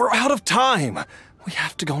 We're out of time! We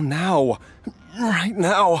have to go now. Right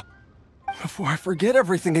now. Before I forget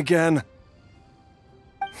everything again.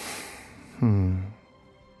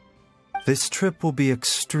 This trip will be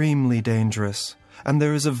extremely dangerous, and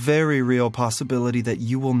there is a very real possibility that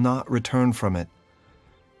you will not return from it.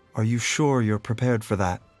 Are you sure you're prepared for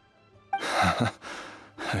that?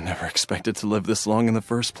 I never expected to live this long in the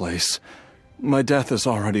first place. My death is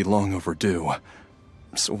already long overdue.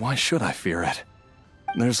 So why should I fear it?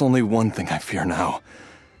 There's only one thing I fear now,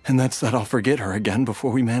 and that's that I'll forget her again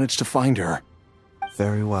before we manage to find her.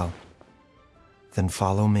 Very well. Then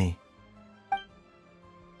follow me.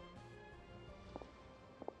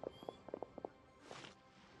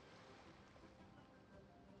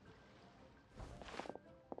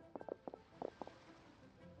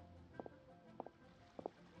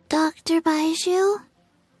 Dr. Baizhu,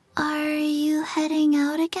 are you heading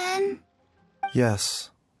out again? Yes.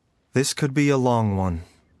 This could be a long one.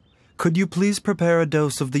 Could you please prepare a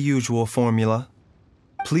dose of the usual formula?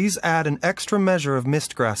 Please add an extra measure of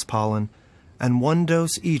mistgrass pollen and 1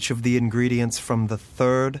 dose each of the ingredients from the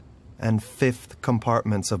 3rd and 5th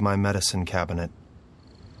compartments of my medicine cabinet.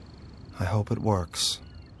 I hope it works.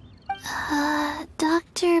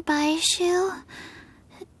 Dr. Baizhu,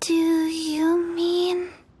 do you mean...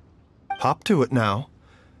 Hop to it now.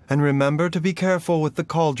 And remember to be careful with the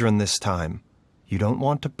cauldron this time. You don't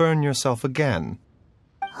want to burn yourself again.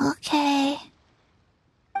 Okay.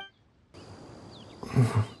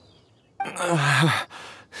 That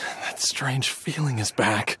strange feeling is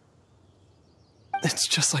back. It's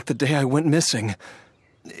just like the day I went missing.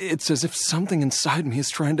 It's as if something inside me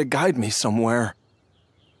is trying to guide me somewhere.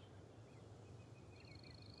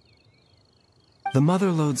 The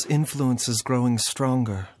Mother Lode's influence is growing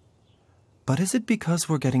stronger. But is it because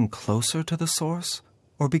we're getting closer to the source,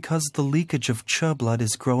 or because the leakage of Che blood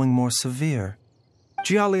is growing more severe?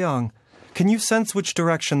 Jialiang, can you sense which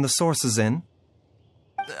direction the source is in?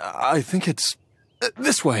 I think it's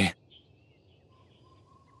this way.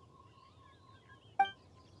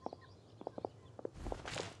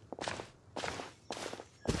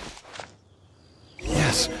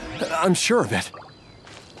 Yes, I'm sure of it.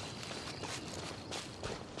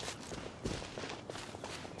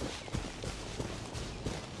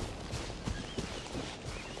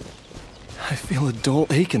 feel a dull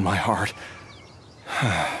ache in my heart.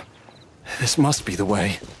 This must be the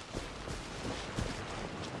way.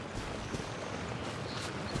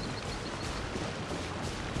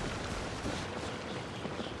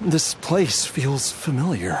 This place feels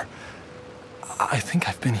familiar. I think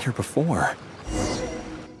I've been here before.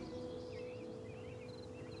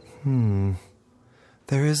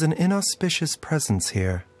 There is an inauspicious presence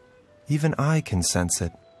here. Even I can sense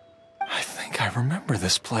it. I think I remember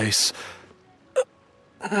this place.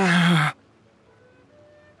 Jiaoliang,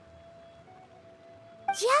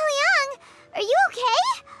 are you okay?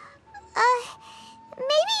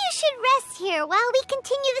 Maybe you should rest here while we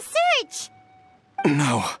continue the search.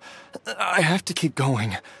 No, I have to keep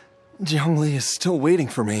going. Jiangli is still waiting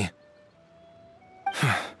for me.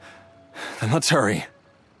 Then let's hurry.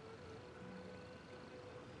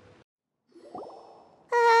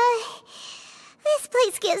 This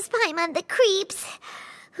place gives Paimon the creeps.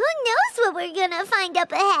 Who knows what we're gonna find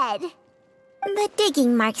up ahead? The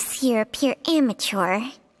digging marks here appear amateur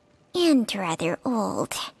and rather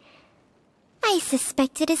old. I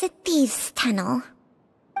suspect it is a thieves' tunnel.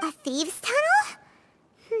 A thieves' tunnel?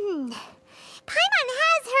 Paimon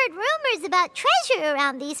has heard rumors about treasure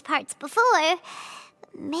around these parts before.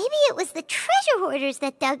 Maybe it was the treasure hoarders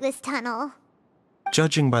that dug this tunnel.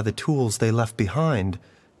 Judging by the tools they left behind,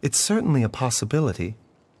 it's certainly a possibility.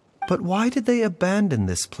 But why did they abandon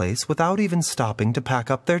this place without even stopping to pack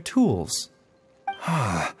up their tools?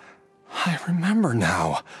 I remember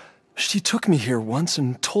now. She took me here once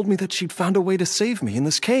and told me that she'd found a way to save me in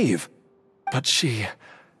this cave. But she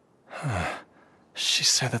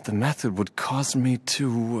said that the method would cause me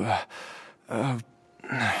to,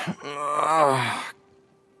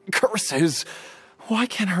 curses! Why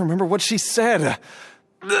can't I remember what she said?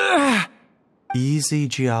 Easy,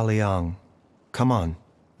 Jiaoliang. Come on,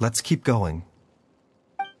 let's keep going.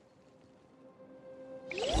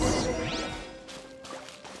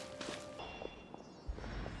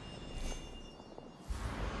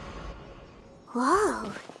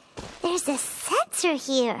 Whoa, there's a sensor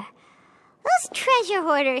here. Those treasure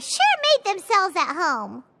hoarders sure made themselves at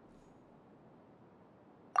home.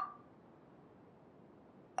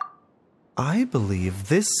 I believe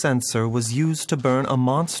this sensor was used to burn a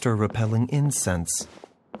monster-repelling incense.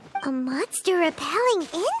 A monster-repelling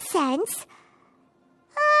incense?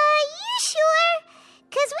 You sure?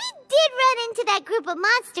 'Cause we did run into that group of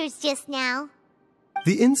monsters just now.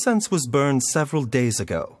 The incense was burned several days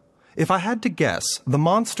ago. If I had to guess, the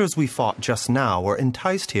monsters we fought just now were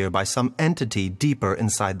enticed here by some entity deeper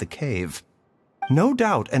inside the cave. No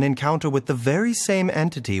doubt an encounter with the very same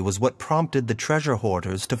entity was what prompted the treasure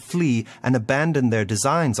hoarders to flee and abandon their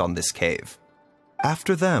designs on this cave.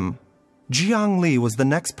 After them, Jiangli was the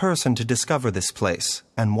next person to discover this place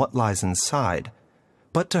and what lies inside.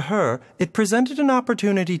 But to her, it presented an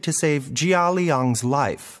opportunity to save Jiaoliang's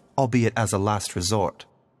life, albeit as a last resort.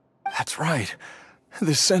 That's right.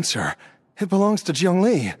 This sensor, it belongs to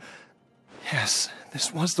Jiangli. Yes,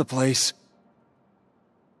 this was the place.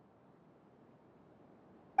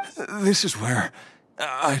 This is where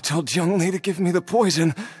I told Jiangli to give me the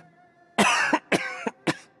poison. Jiaoliang!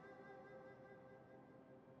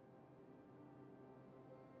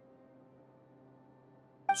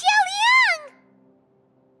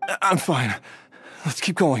 I'm fine. Let's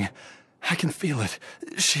keep going. I can feel it.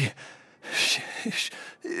 She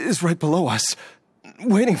is right below us,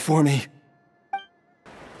 waiting for me.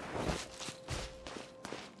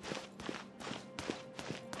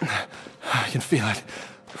 I can feel it.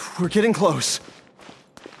 We're getting close.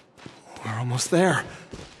 We're almost there.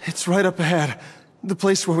 It's right up ahead. The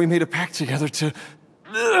place where we made a pact together to...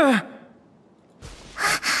 Aha!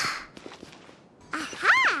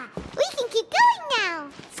 We can keep going now!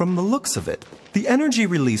 From the looks of it, the energy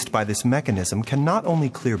released by this mechanism can not only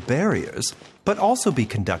clear barriers, but also be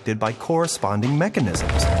conducted by corresponding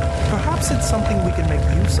mechanisms. Perhaps it's something we can make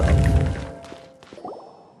use of.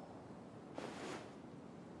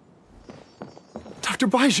 Dr.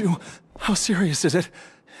 Baizhu, how serious is it?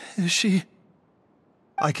 Is she...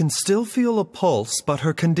 I can still feel a pulse, but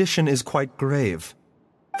her condition is quite grave.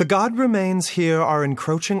 The god remains here are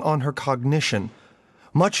encroaching on her cognition,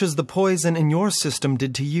 much as the poison in your system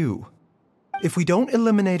did to you. If we don't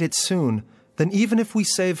eliminate it soon, then even if we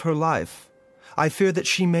save her life, I fear that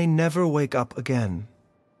she may never wake up again.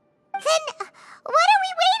 Then, what are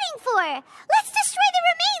we waiting for? Let's destroy the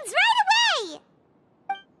remains right away!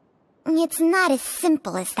 It's not as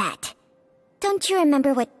simple as that. Don't you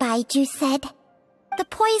remember what Baizhu said? The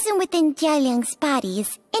poison within Jiaoliang's body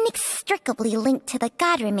is inextricably linked to the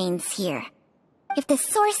god remains here. If the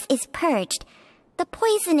source is purged, the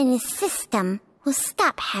poison in his system will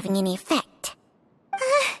stop having any effect.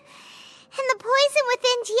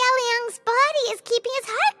 is keeping his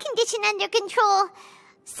heart condition under control.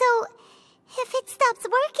 So, if it stops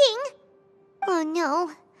working... Oh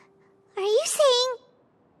no. Are you saying...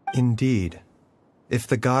 Indeed. If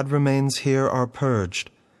the god remains here are purged,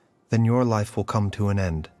 then your life will come to an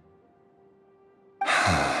end.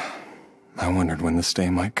 I wondered when this day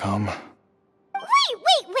might come.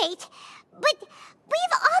 Wait! But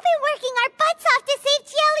we've all been working our butts off to save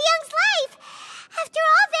Jialiang's life! After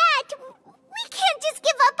all that, we can't just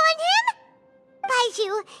give up on him! Baizhu,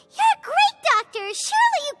 you're a great doctor!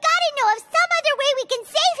 Surely you gotta know of some other way we can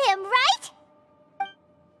save him, right?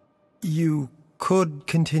 You could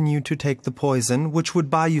continue to take the poison, which would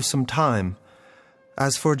buy you some time.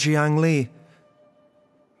 As for Jiangli,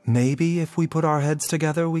 maybe if we put our heads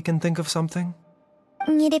together we can think of something?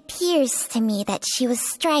 It appears to me that she was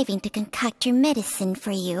striving to concoct your medicine for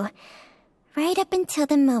you, right up until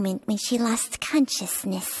the moment when she lost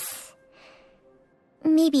consciousness.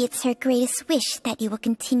 Maybe it's her greatest wish that you will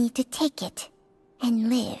continue to take it and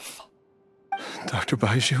live. Dr.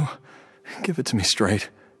 Baizhu, give it to me straight.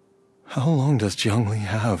 How long does Jiangli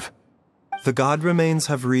have? The god remains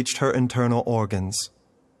have reached her internal organs.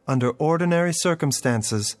 Under ordinary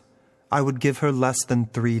circumstances, I would give her less than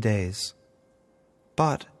 3 days.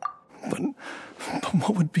 But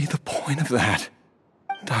what would be the point of that?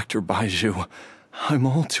 Dr. Baizhu, I'm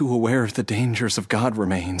all too aware of the dangers of god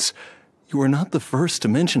remains. You are not the first to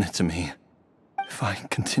mention it to me. If I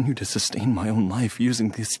continue to sustain my own life using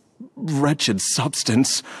this wretched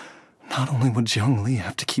substance, not only would Jiangli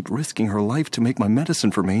have to keep risking her life to make my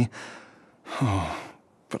medicine for me,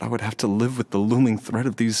 but I would have to live with the looming threat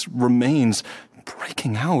of these remains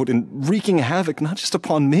breaking out and wreaking havoc not just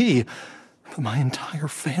upon me, but my entire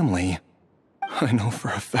family. I know for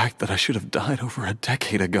a fact that I should have died over a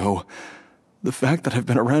decade ago. The fact that I've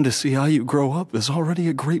been around to see Ayu grow up is already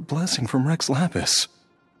a great blessing from Rex Lapis.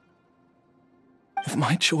 If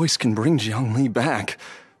my choice can bring Jiangli back,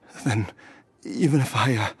 then even if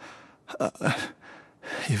I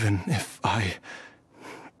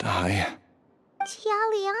die...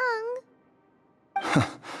 Jialiang...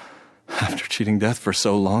 After cheating death for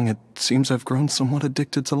so long, it seems I've grown somewhat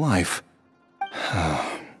addicted to life.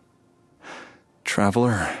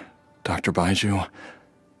 Traveler, Dr. Baizhu,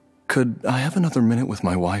 could I have another minute with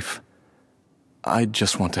my wife? I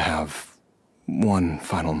just want to have one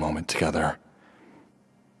final moment together.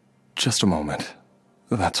 Just a moment,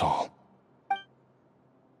 that's all.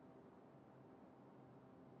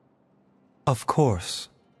 Of course.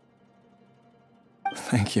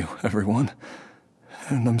 Thank you, everyone.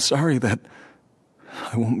 And I'm sorry that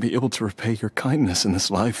I won't be able to repay your kindness in this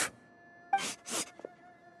life.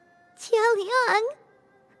 Jialiang,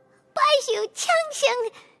 Baizhu, Changsheng,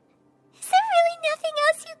 is there really nothing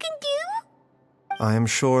else you can do? I am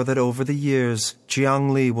sure that over the years,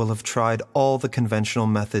 Jiangli will have tried all the conventional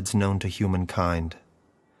methods known to humankind.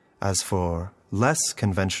 As for less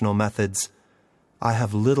conventional methods, I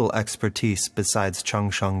have little expertise besides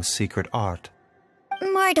Changsheng's secret art.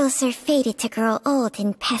 Mortals are fated to grow old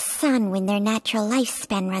and pass on when their natural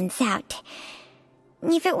lifespan runs out.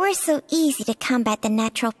 If it were so easy to combat the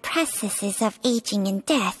natural processes of aging and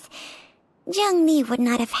death, Jiangli would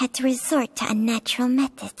not have had to resort to unnatural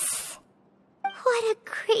methods. What a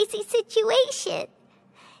crazy situation!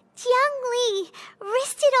 Jiangli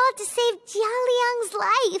risked it all to save Jialiang's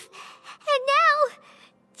life, and now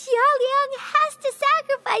Jialiang has to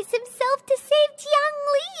sacrifice himself to save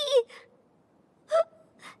Jiangli!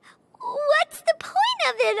 What's the point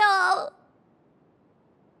of it all?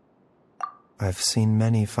 I've seen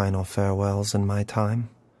many final farewells in my time,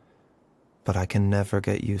 but I can never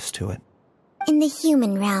get used to it. In the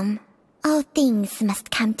human realm, all things must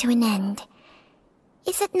come to an end.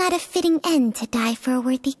 Is it not a fitting end to die for a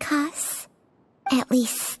worthy cause? At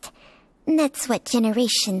least, that's what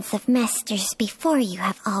generations of masters before you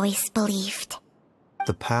have always believed.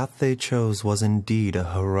 The path they chose was indeed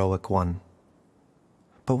a heroic one.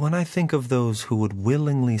 But when I think of those who would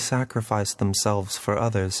willingly sacrifice themselves for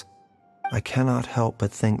others, I cannot help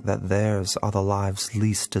but think that theirs are the lives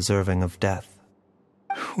least deserving of death.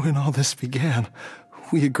 When all this began,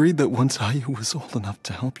 we agreed that once Ayu was old enough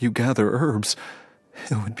to help you gather herbs,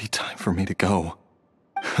 it would be time for me to go.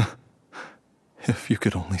 If you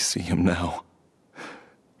could only see him now.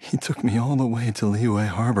 He took me all the way to Liyue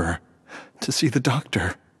Harbor to see the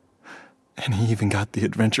doctor, and he even got the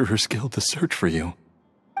Adventurers Guild to search for you.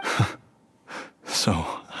 So,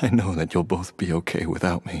 I know that you'll both be okay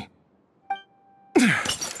without me.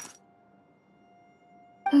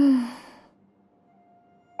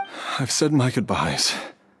 I've said my goodbyes.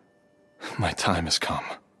 My time has come.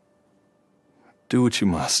 Do what you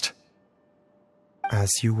must.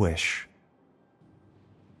 As you wish.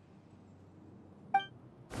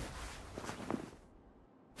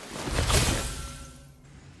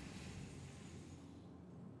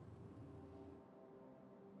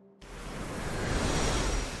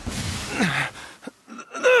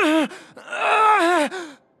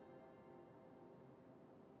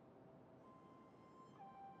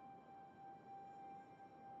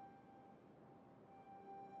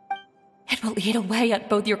 It will eat away at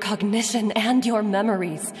both your cognition and your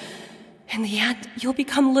memories. In the end, you'll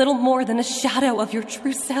become little more than a shadow of your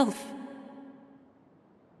true self.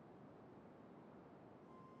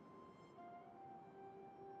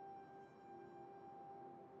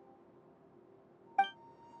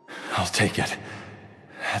 I'll take it.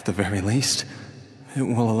 At the very least, it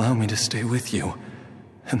will allow me to stay with you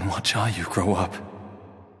and watch how you grow up.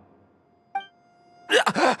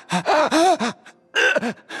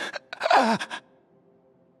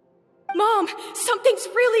 Mom, something's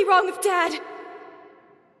really wrong with Dad.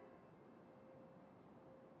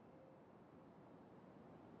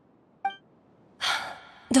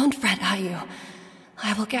 Don't fret, Ayu.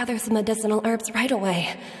 I will gather some medicinal herbs right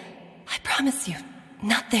away. I promise you,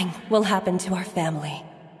 nothing will happen to our family.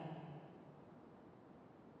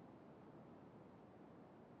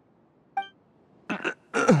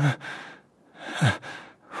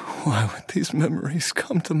 Why would these memories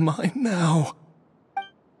come to mind now?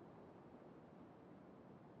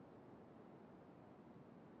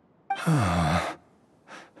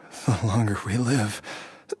 The longer we live,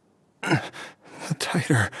 the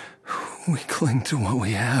tighter we cling to what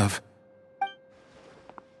we have.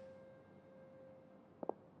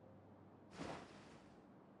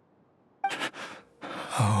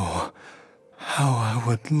 Oh, how I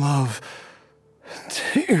would love to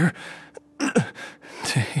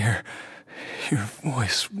hear your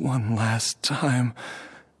voice one last time.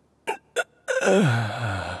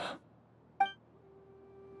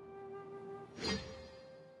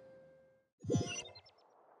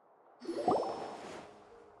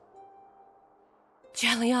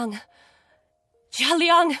 Jialiang!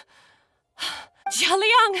 Jialiang!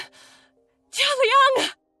 Jialiang! Jialiang!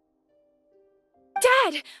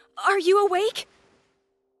 Dad, are you awake?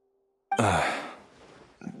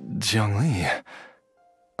 Jiangli,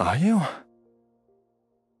 are you?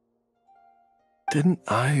 Didn't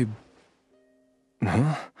I...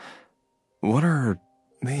 Huh? What are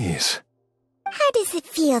these? How does it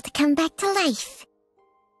feel to come back to life?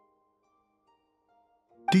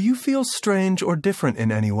 Do you feel strange or different in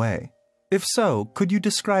any way? If so, could you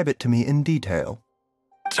describe it to me in detail?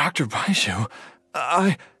 Dr. Baizhu,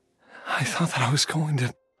 I thought that I was going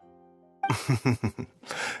to...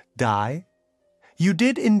 Die? You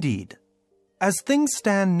did indeed. As things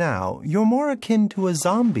stand now, you're more akin to a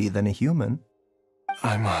zombie than a human.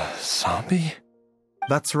 I'm a zombie?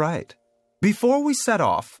 That's right. Before we set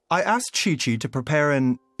off, I asked Chi-Chi to prepare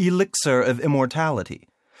an elixir of immortality.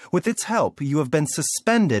 With its help, you have been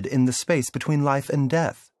suspended in the space between life and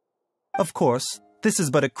death. Of course, this is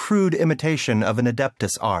but a crude imitation of an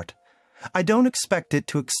Adeptus art. I don't expect it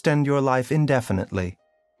to extend your life indefinitely.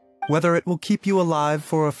 Whether it will keep you alive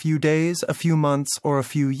for a few days, a few months, or a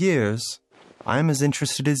few years, I'm as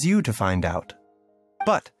interested as you to find out.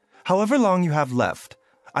 But, however long you have left,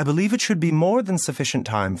 I believe it should be more than sufficient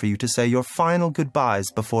time for you to say your final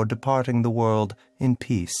goodbyes before departing the world in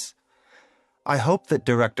peace. I hope that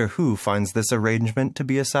Director Hu finds this arrangement to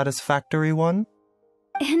be a satisfactory one.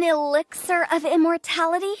 An elixir of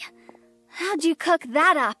immortality? How'd you cook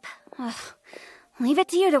that up? Ugh. Leave it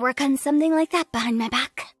to you to work on something like that behind my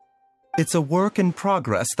back. It's a work in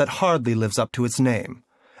progress that hardly lives up to its name,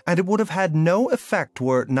 and it would have had no effect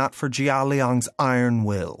were it not for Jialiang's iron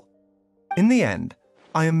will. In the end,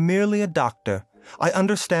 I am merely a doctor. I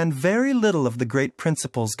understand very little of the great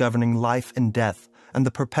principles governing life and death, and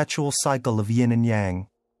the perpetual cycle of yin and yang.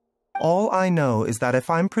 All I know is that if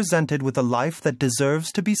I'm presented with a life that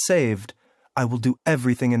deserves to be saved, I will do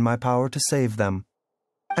everything in my power to save them.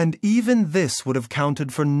 And even this would have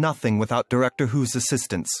counted for nothing without Director Hu's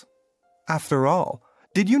assistance. After all,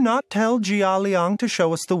 did you not tell Jialiang to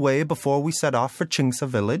show us the way before we set off for Qingce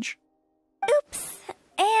village? Oops,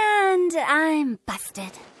 and I'm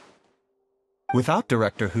busted. Without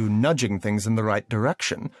Director Hu nudging things in the right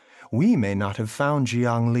direction, we may not have found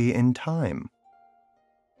Jiangli in time.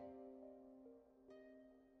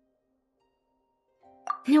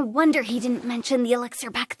 No wonder he didn't mention the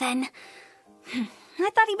elixir back then. I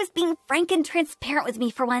thought he was being frank and transparent with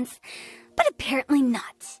me for once, but apparently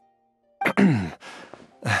not.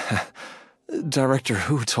 Director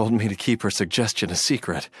Hu told me to keep her suggestion a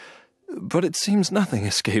secret, but it seems nothing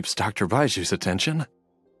escapes Dr. Baizhu's attention.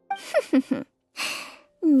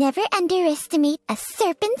 Never underestimate a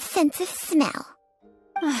serpent's sense of smell.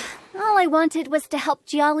 All I wanted was to help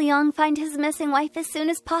Jialiang find his missing wife as soon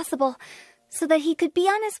as possible, so that he could be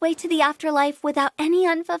on his way to the afterlife without any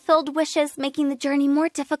unfulfilled wishes making the journey more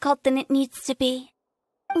difficult than it needs to be.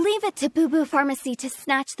 Leave it to Boo Boo Pharmacy to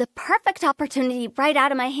snatch the perfect opportunity right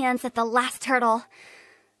out of my hands at the last hurdle.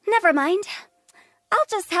 Never mind. I'll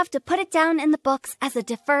just have to put it down in the books as a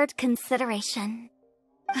deferred consideration.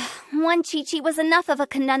 One Chi-Chi was enough of a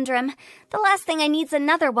conundrum. The last thing I need's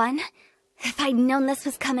another one. If I'd known this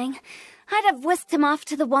was coming, I'd have whisked him off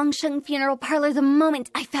to the Wangsheng funeral parlor the moment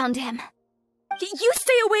I found him. You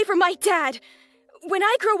stay away from my dad! When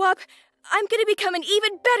I grow up, I'm gonna become an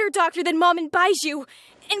even better doctor than Mom and Baizhu,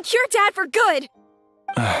 and cure Dad for good!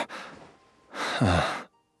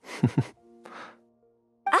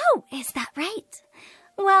 Oh, is that right?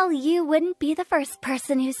 Well, you wouldn't be the first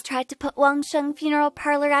person who's tried to put Wangsheng funeral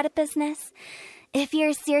parlor out of business. If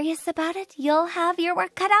you're serious about it, you'll have your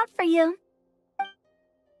work cut out for you.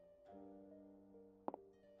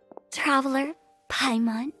 Traveler,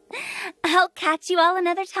 Paimon, I'll catch you all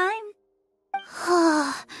another time.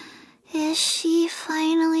 Is she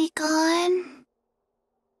finally gone?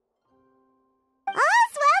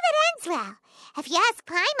 All's well that ends well. If you ask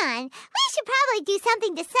Paimon, we should probably do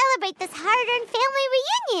something to celebrate this hard-earned family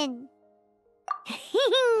reunion.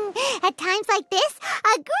 At times like this,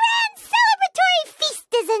 a grand celebratory feast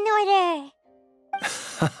is in order.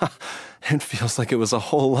 It feels like it was a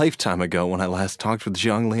whole lifetime ago when I last talked with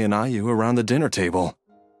Zhongli and Ayu around the dinner table.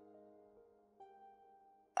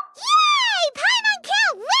 Yay! Paimon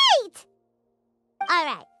can't wait!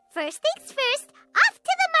 Alright, first things first, off to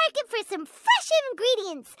the market for some fresh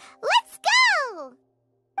ingredients. Let's go!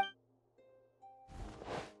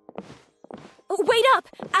 Wait up!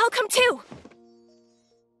 I'll come too!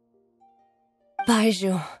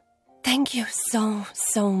 Baizhu, thank you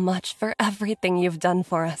so much for everything you've done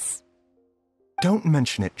for us. Don't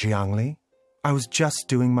mention it, Zhongli. I was just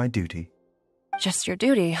doing my duty. Just your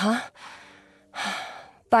duty, huh?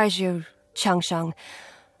 Baizhu, Changsheng,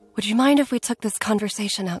 would you mind if we took this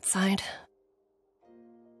conversation outside?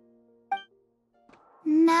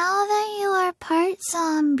 Now that you are part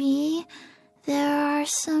zombie, there are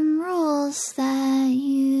some rules that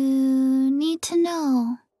you need to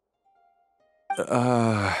know.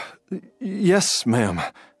 Yes, ma'am.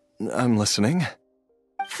 I'm listening.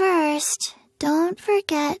 First, don't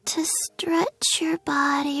forget to stretch your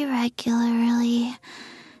body regularly.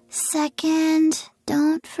 Second,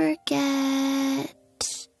 don't forget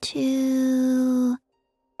to...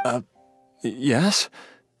 Yes?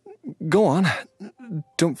 Go on.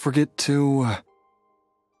 Don't forget to...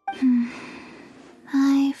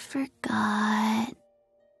 I forgot.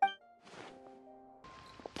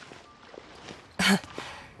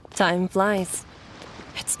 Time flies.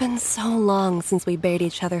 It's been so long since we bade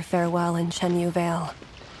each other farewell in Chenyu Vale.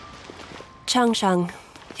 Changsheng,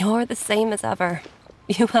 you're the same as ever.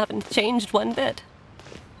 You haven't changed one bit.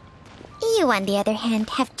 You, on the other hand,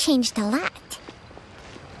 have changed a lot.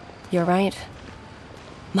 You're right.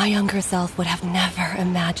 My younger self would have never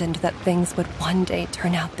imagined that things would one day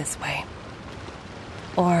turn out this way.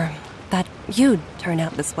 Or that you'd turn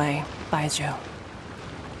out this way, Baizhu.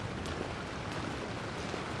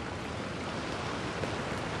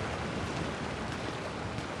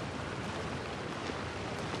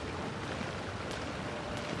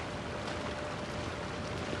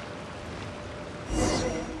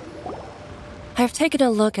 I've taken a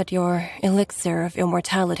look at your elixir of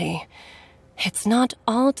immortality. It's not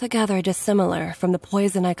altogether dissimilar from the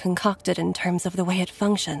poison I concocted in terms of the way it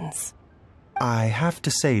functions. I have to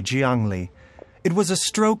say, Zhongli, it was a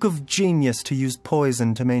stroke of genius to use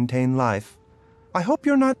poison to maintain life. I hope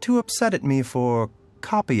you're not too upset at me for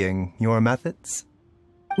copying your methods.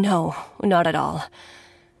 No, not at all.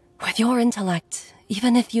 With your intellect,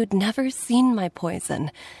 even if you'd never seen my poison,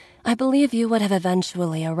 I believe you would have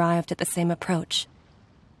eventually arrived at the same approach.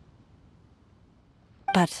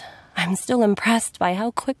 But I'm still impressed by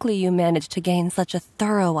how quickly you managed to gain such a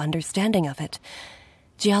thorough understanding of it.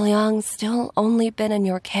 Jialiang's still only been in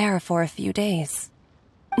your care for a few days.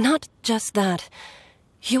 Not just that,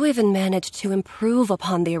 you even managed to improve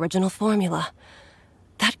upon the original formula.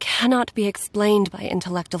 That cannot be explained by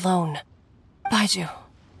intellect alone. Baizhu,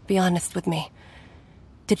 be honest with me.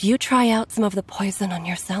 Did you try out some of the poison on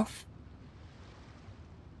yourself?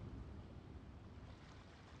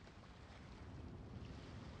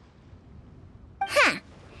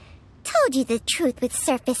 Told you the truth would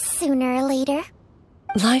surface sooner or later.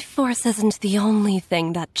 Life force isn't the only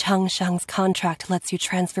thing that Changsheng's contract lets you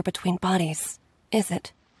transfer between bodies, is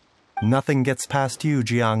it? Nothing gets past you,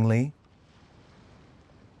 Zhongli.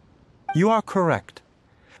 You are correct.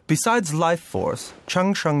 Besides life force,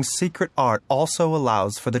 Changsheng's secret art also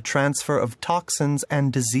allows for the transfer of toxins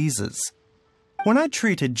and diseases. When I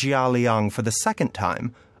treated Jialiang for the second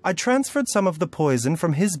time, I transferred some of the poison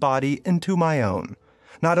from his body into my own.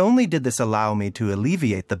 Not only did this allow me to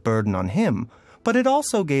alleviate the burden on him, but it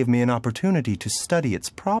also gave me an opportunity to study its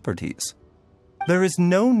properties. There is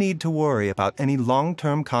no need to worry about any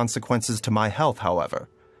long-term consequences to my health, however.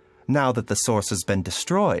 Now that the source has been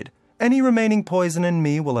destroyed, any remaining poison in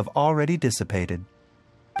me will have already dissipated.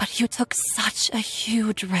 But you took such a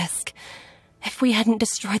huge risk. If we hadn't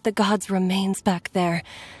destroyed the god's remains back there,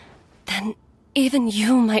 then even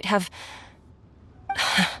you might have...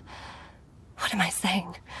 What am I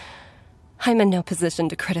saying? I'm in no position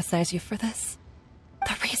to criticize you for this.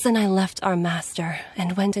 The reason I left our master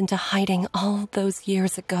and went into hiding all those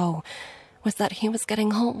years ago was that he was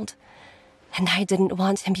getting old, and I didn't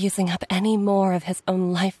want him using up any more of his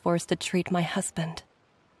own life force to treat my husband.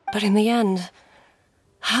 But in the end,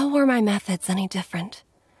 how were my methods any different?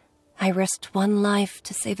 I risked one life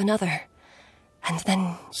to save another, and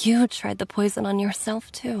then you tried the poison on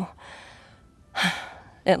yourself too.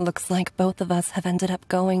 It looks like both of us have ended up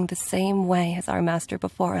going the same way as our master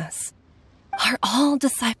before us. Are all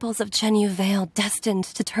disciples of Chenyu Vale destined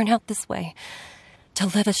to turn out this way? To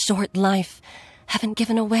live a short life, having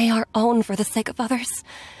given away our own for the sake of others?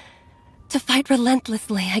 To fight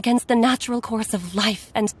relentlessly against the natural course of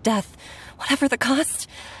life and death, whatever the cost?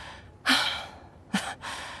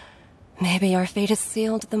 Maybe our fate is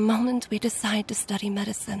sealed the moment we decide to study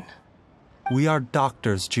medicine. We are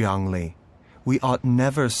doctors, Jiangli. We ought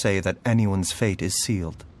never say that anyone's fate is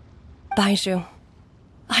sealed. Baizhu,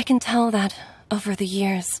 I can tell that, over the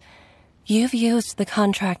years, you've used the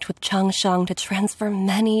contract with Changshan to transfer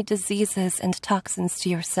many diseases and toxins to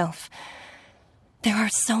yourself. There are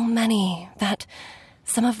so many that,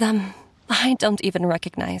 some of them, I don't even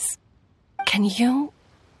recognize. Can you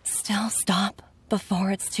still stop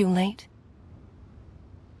before it's too late?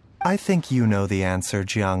 I think you know the answer,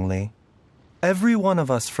 Jiangli. Every one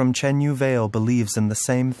of us from Chenyu Vale believes in the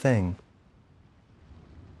same thing.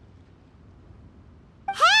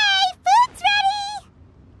 Hey, food's ready!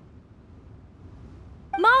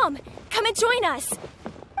 Mom, come and join us.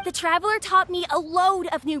 The Traveler taught me a load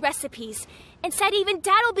of new recipes and said even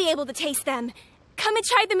Dad will be able to taste them. Come and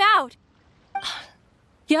try them out.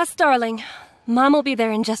 Yes, darling. Mom will be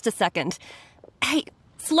there in just a second. Hey,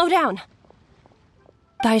 slow down.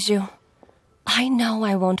 Baizhu, I know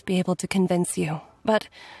I won't be able to convince you, but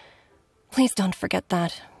please don't forget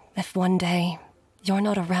that if one day you're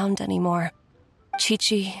not around anymore,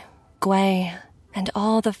 Chi-Chi, Gui, and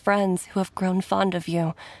all the friends who have grown fond of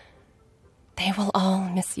you, they will all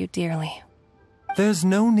miss you dearly. There's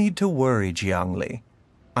no need to worry, Jiangli.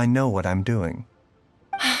 I know what I'm doing.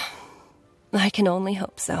 I can only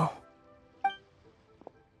hope so.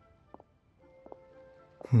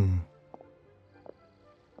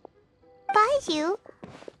 Baizhu,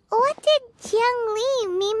 what did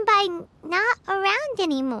Jiangli mean by not around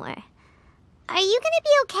anymore? Are you gonna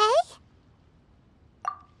be okay?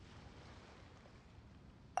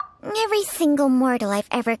 Every single mortal I've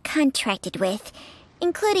ever contracted with,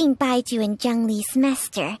 including Baizhu and Zhengli's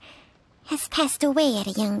master, has passed away at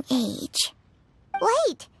a young age.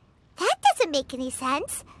 Wait, that doesn't make any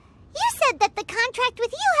sense. You said that the contract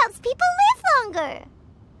with you helps people live longer.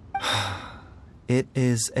 It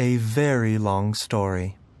is a very long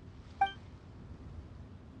story.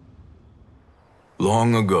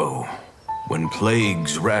 Long ago, when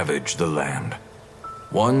plagues ravaged the land,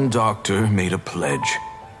 one doctor made a pledge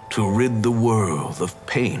to rid the world of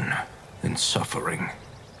pain and suffering.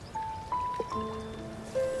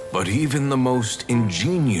 But even the most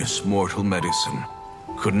ingenious mortal medicine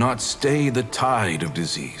could not stay the tide of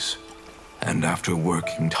disease. And after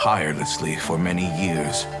working tirelessly for many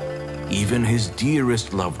years, even his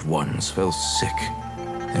dearest loved ones fell sick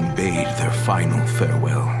and bade their final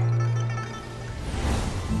farewell.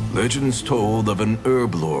 Legends told of an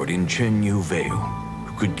herb lord in Chenyu Vale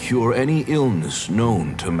who could cure any illness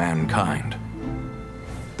known to mankind.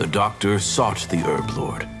 The doctor sought the herb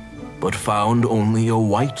lord, but found only a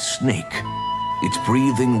white snake, its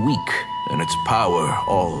breathing weak and its power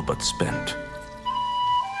all but spent.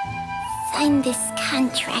 Sign this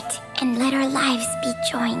contract and let our lives be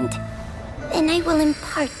joined. Then I will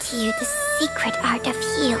impart to you the secret art of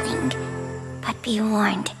healing. But be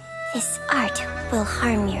warned, this art will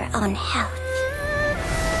harm your own health.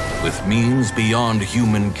 With means beyond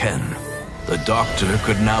human ken, the doctor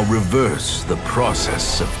could now reverse the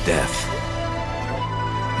process of death.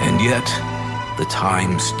 And yet, the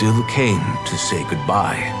time still came to say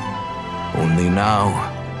goodbye. Only now,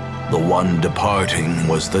 the one departing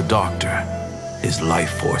was the doctor, his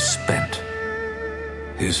life force spent.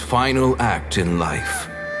 His final act in life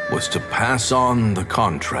was to pass on the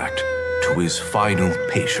contract to his final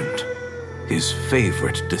patient, his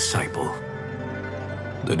favorite disciple.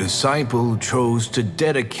 The disciple chose to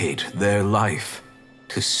dedicate their life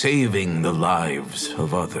to saving the lives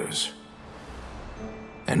of others.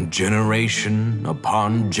 and generation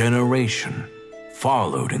upon generation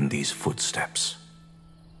followed in these footsteps.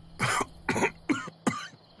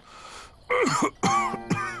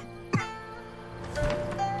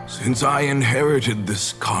 Since I inherited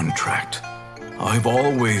this contract, I've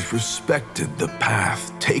always respected the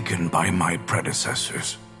path taken by my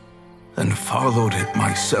predecessors, and followed it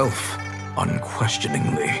myself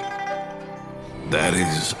unquestioningly. That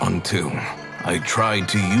is until I tried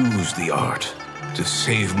to use the art to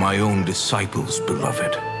save my own disciple's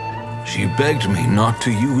beloved. She begged me not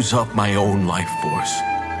to use up my own life force.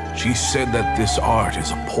 She said that this art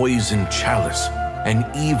is a poison chalice, an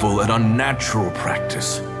evil and unnatural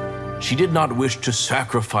practice. She did not wish to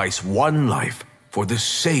sacrifice one life for the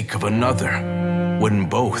sake of another, when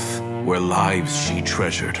both were lives she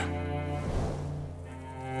treasured.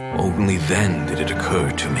 Only then did it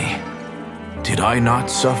occur to me, did I not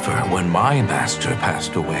suffer when my master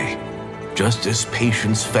passed away, just as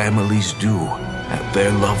patients' families do at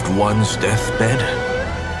their loved one's deathbed?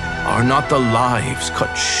 Are not the lives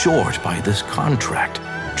cut short by this contract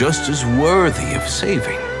just as worthy of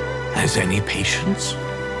saving as any patients?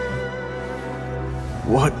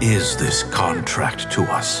 What is this contract to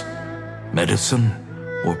us? Medicine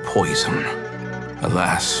or poison?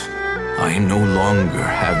 Alas, I no longer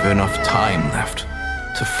have enough time left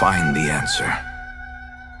to find the answer.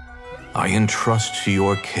 I entrust to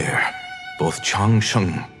your care both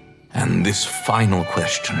Changsheng and this final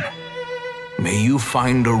question. May you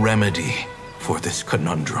find a remedy for this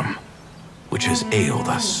conundrum, which has ailed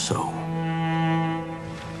us so.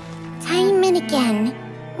 Time and again,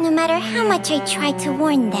 no matter how much I try to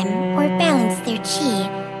warn them or balance their chi,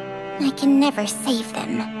 I can never save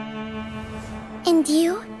them. And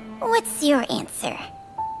you? What's your answer?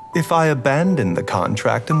 If I abandoned the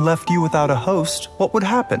contract and left you without a host, what would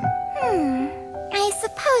happen? I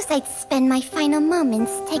suppose I'd spend my final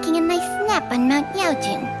moments taking a nice nap on Mount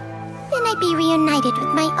Yaojun. Then I'd be reunited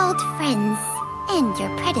with my old friends and your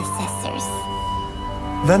predecessors.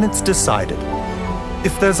 Then it's decided.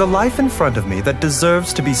 If there's a life in front of me that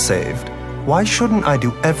deserves to be saved, why shouldn't I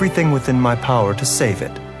do everything within my power to save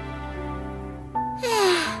it?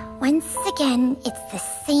 Once again, it's the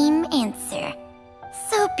same answer.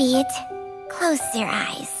 So be it. Close your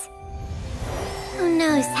eyes. Who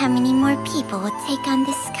knows how many more people will take on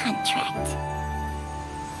this contract?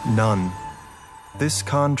 None. This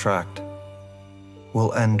contract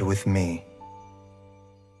will end with me.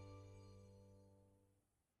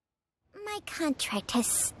 My contract has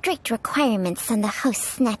strict requirements on the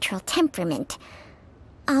host's natural temperament.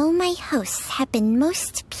 All my hosts have been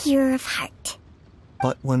most pure of heart.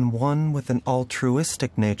 But when one with an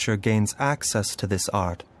altruistic nature gains access to this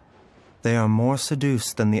art, they are more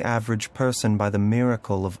seduced than the average person by the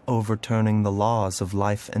miracle of overturning the laws of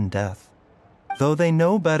life and death. Though they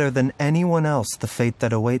know better than anyone else the fate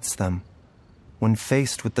that awaits them, when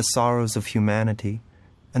faced with the sorrows of humanity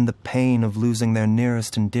and the pain of losing their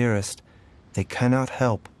nearest and dearest, they cannot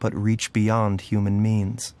help but reach beyond human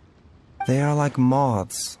means. They are like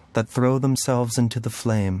moths that throw themselves into the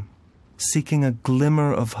flame, seeking a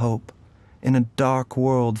glimmer of hope in a dark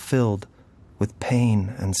world filled with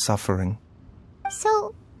pain and suffering.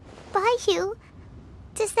 So, Baizhu,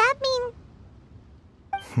 does that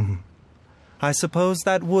mean... I suppose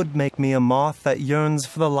that would make me a moth that yearns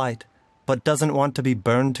for the light, but doesn't want to be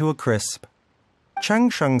burned to a crisp.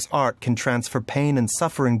 Changsheng's art can transfer pain and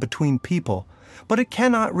suffering between people, but it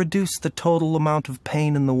cannot reduce the total amount of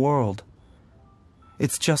pain in the world.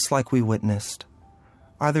 It's just like we witnessed.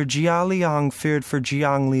 Either Jia Liang feared for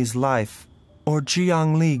Jiang Li's life, or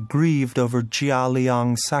Jiang Li grieved over Jia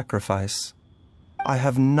Liang's sacrifice. I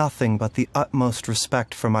have nothing but the utmost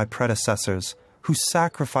respect for my predecessors, who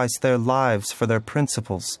sacrificed their lives for their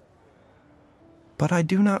principles. But I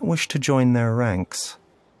do not wish to join their ranks,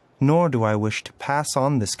 nor do I wish to pass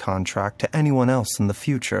on this contract to anyone else in the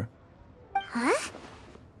future. Huh?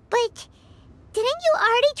 But didn't you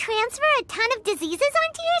already transfer a ton of diseases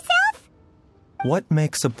onto yourself? What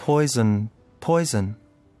makes a poison poison?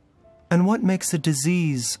 And what makes a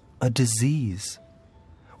disease a disease?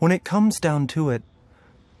 When it comes down to it,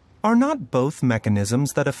 are not both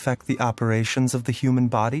mechanisms that affect the operations of the human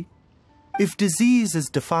body? If disease is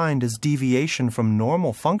defined as deviation from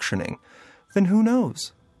normal functioning, then who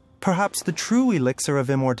knows? Perhaps the true elixir of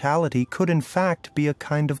immortality could in fact be a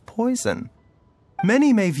kind of poison.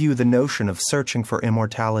 Many may view the notion of searching for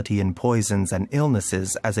immortality in poisons and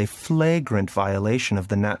illnesses as a flagrant violation of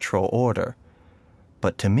the natural order.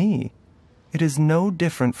 But to me, it is no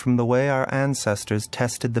different from the way our ancestors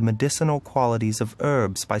tested the medicinal qualities of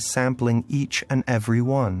herbs by sampling each and every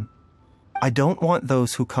one. I don't want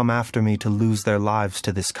those who come after me to lose their lives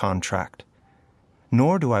to this contract.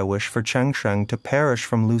 Nor do I wish for Chengsheng to perish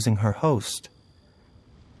from losing her host.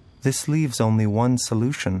 This leaves only one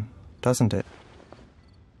solution, doesn't it?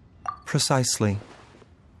 Precisely.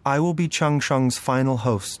 I will be Chengsheng's final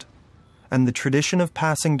host, and the tradition of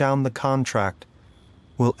passing down the contract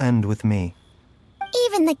will end with me.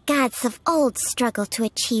 Even the gods of old struggle to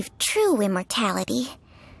achieve true immortality.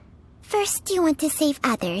 First you want to save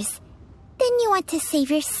others, then you want to save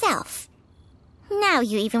yourself. Now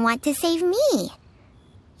you even want to save me.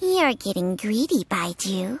 You're getting greedy,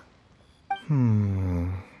 Baizhu.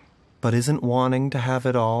 But isn't wanting to have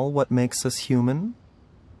it all what makes us human?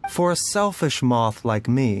 For a selfish moth like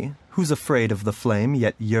me, who's afraid of the flame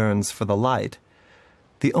yet yearns for the light,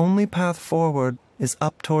 the only path forward is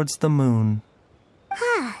up towards the moon.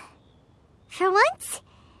 For once,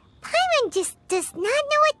 Paimon just does not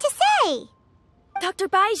know what to say. Dr.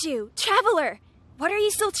 Baizhu, Traveler, what are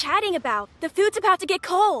you still chatting about? The food's about to get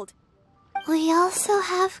cold. We also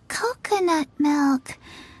have coconut milk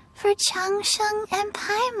for Changsheng and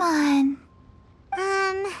Paimon.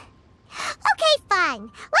 Okay,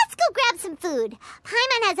 fine. Let's go grab some food.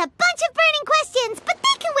 Paimon has a bunch of burning questions, but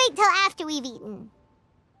they can wait till after we've eaten.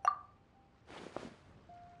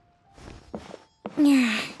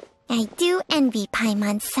 I do envy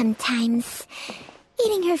Paimon sometimes.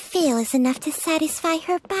 Eating her fill is enough to satisfy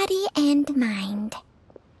her body and mind.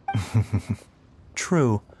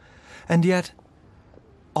 True. And yet,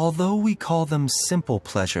 although we call them simple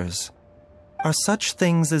pleasures, are such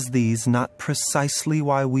things as these not precisely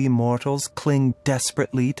why we mortals cling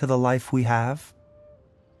desperately to the life we have?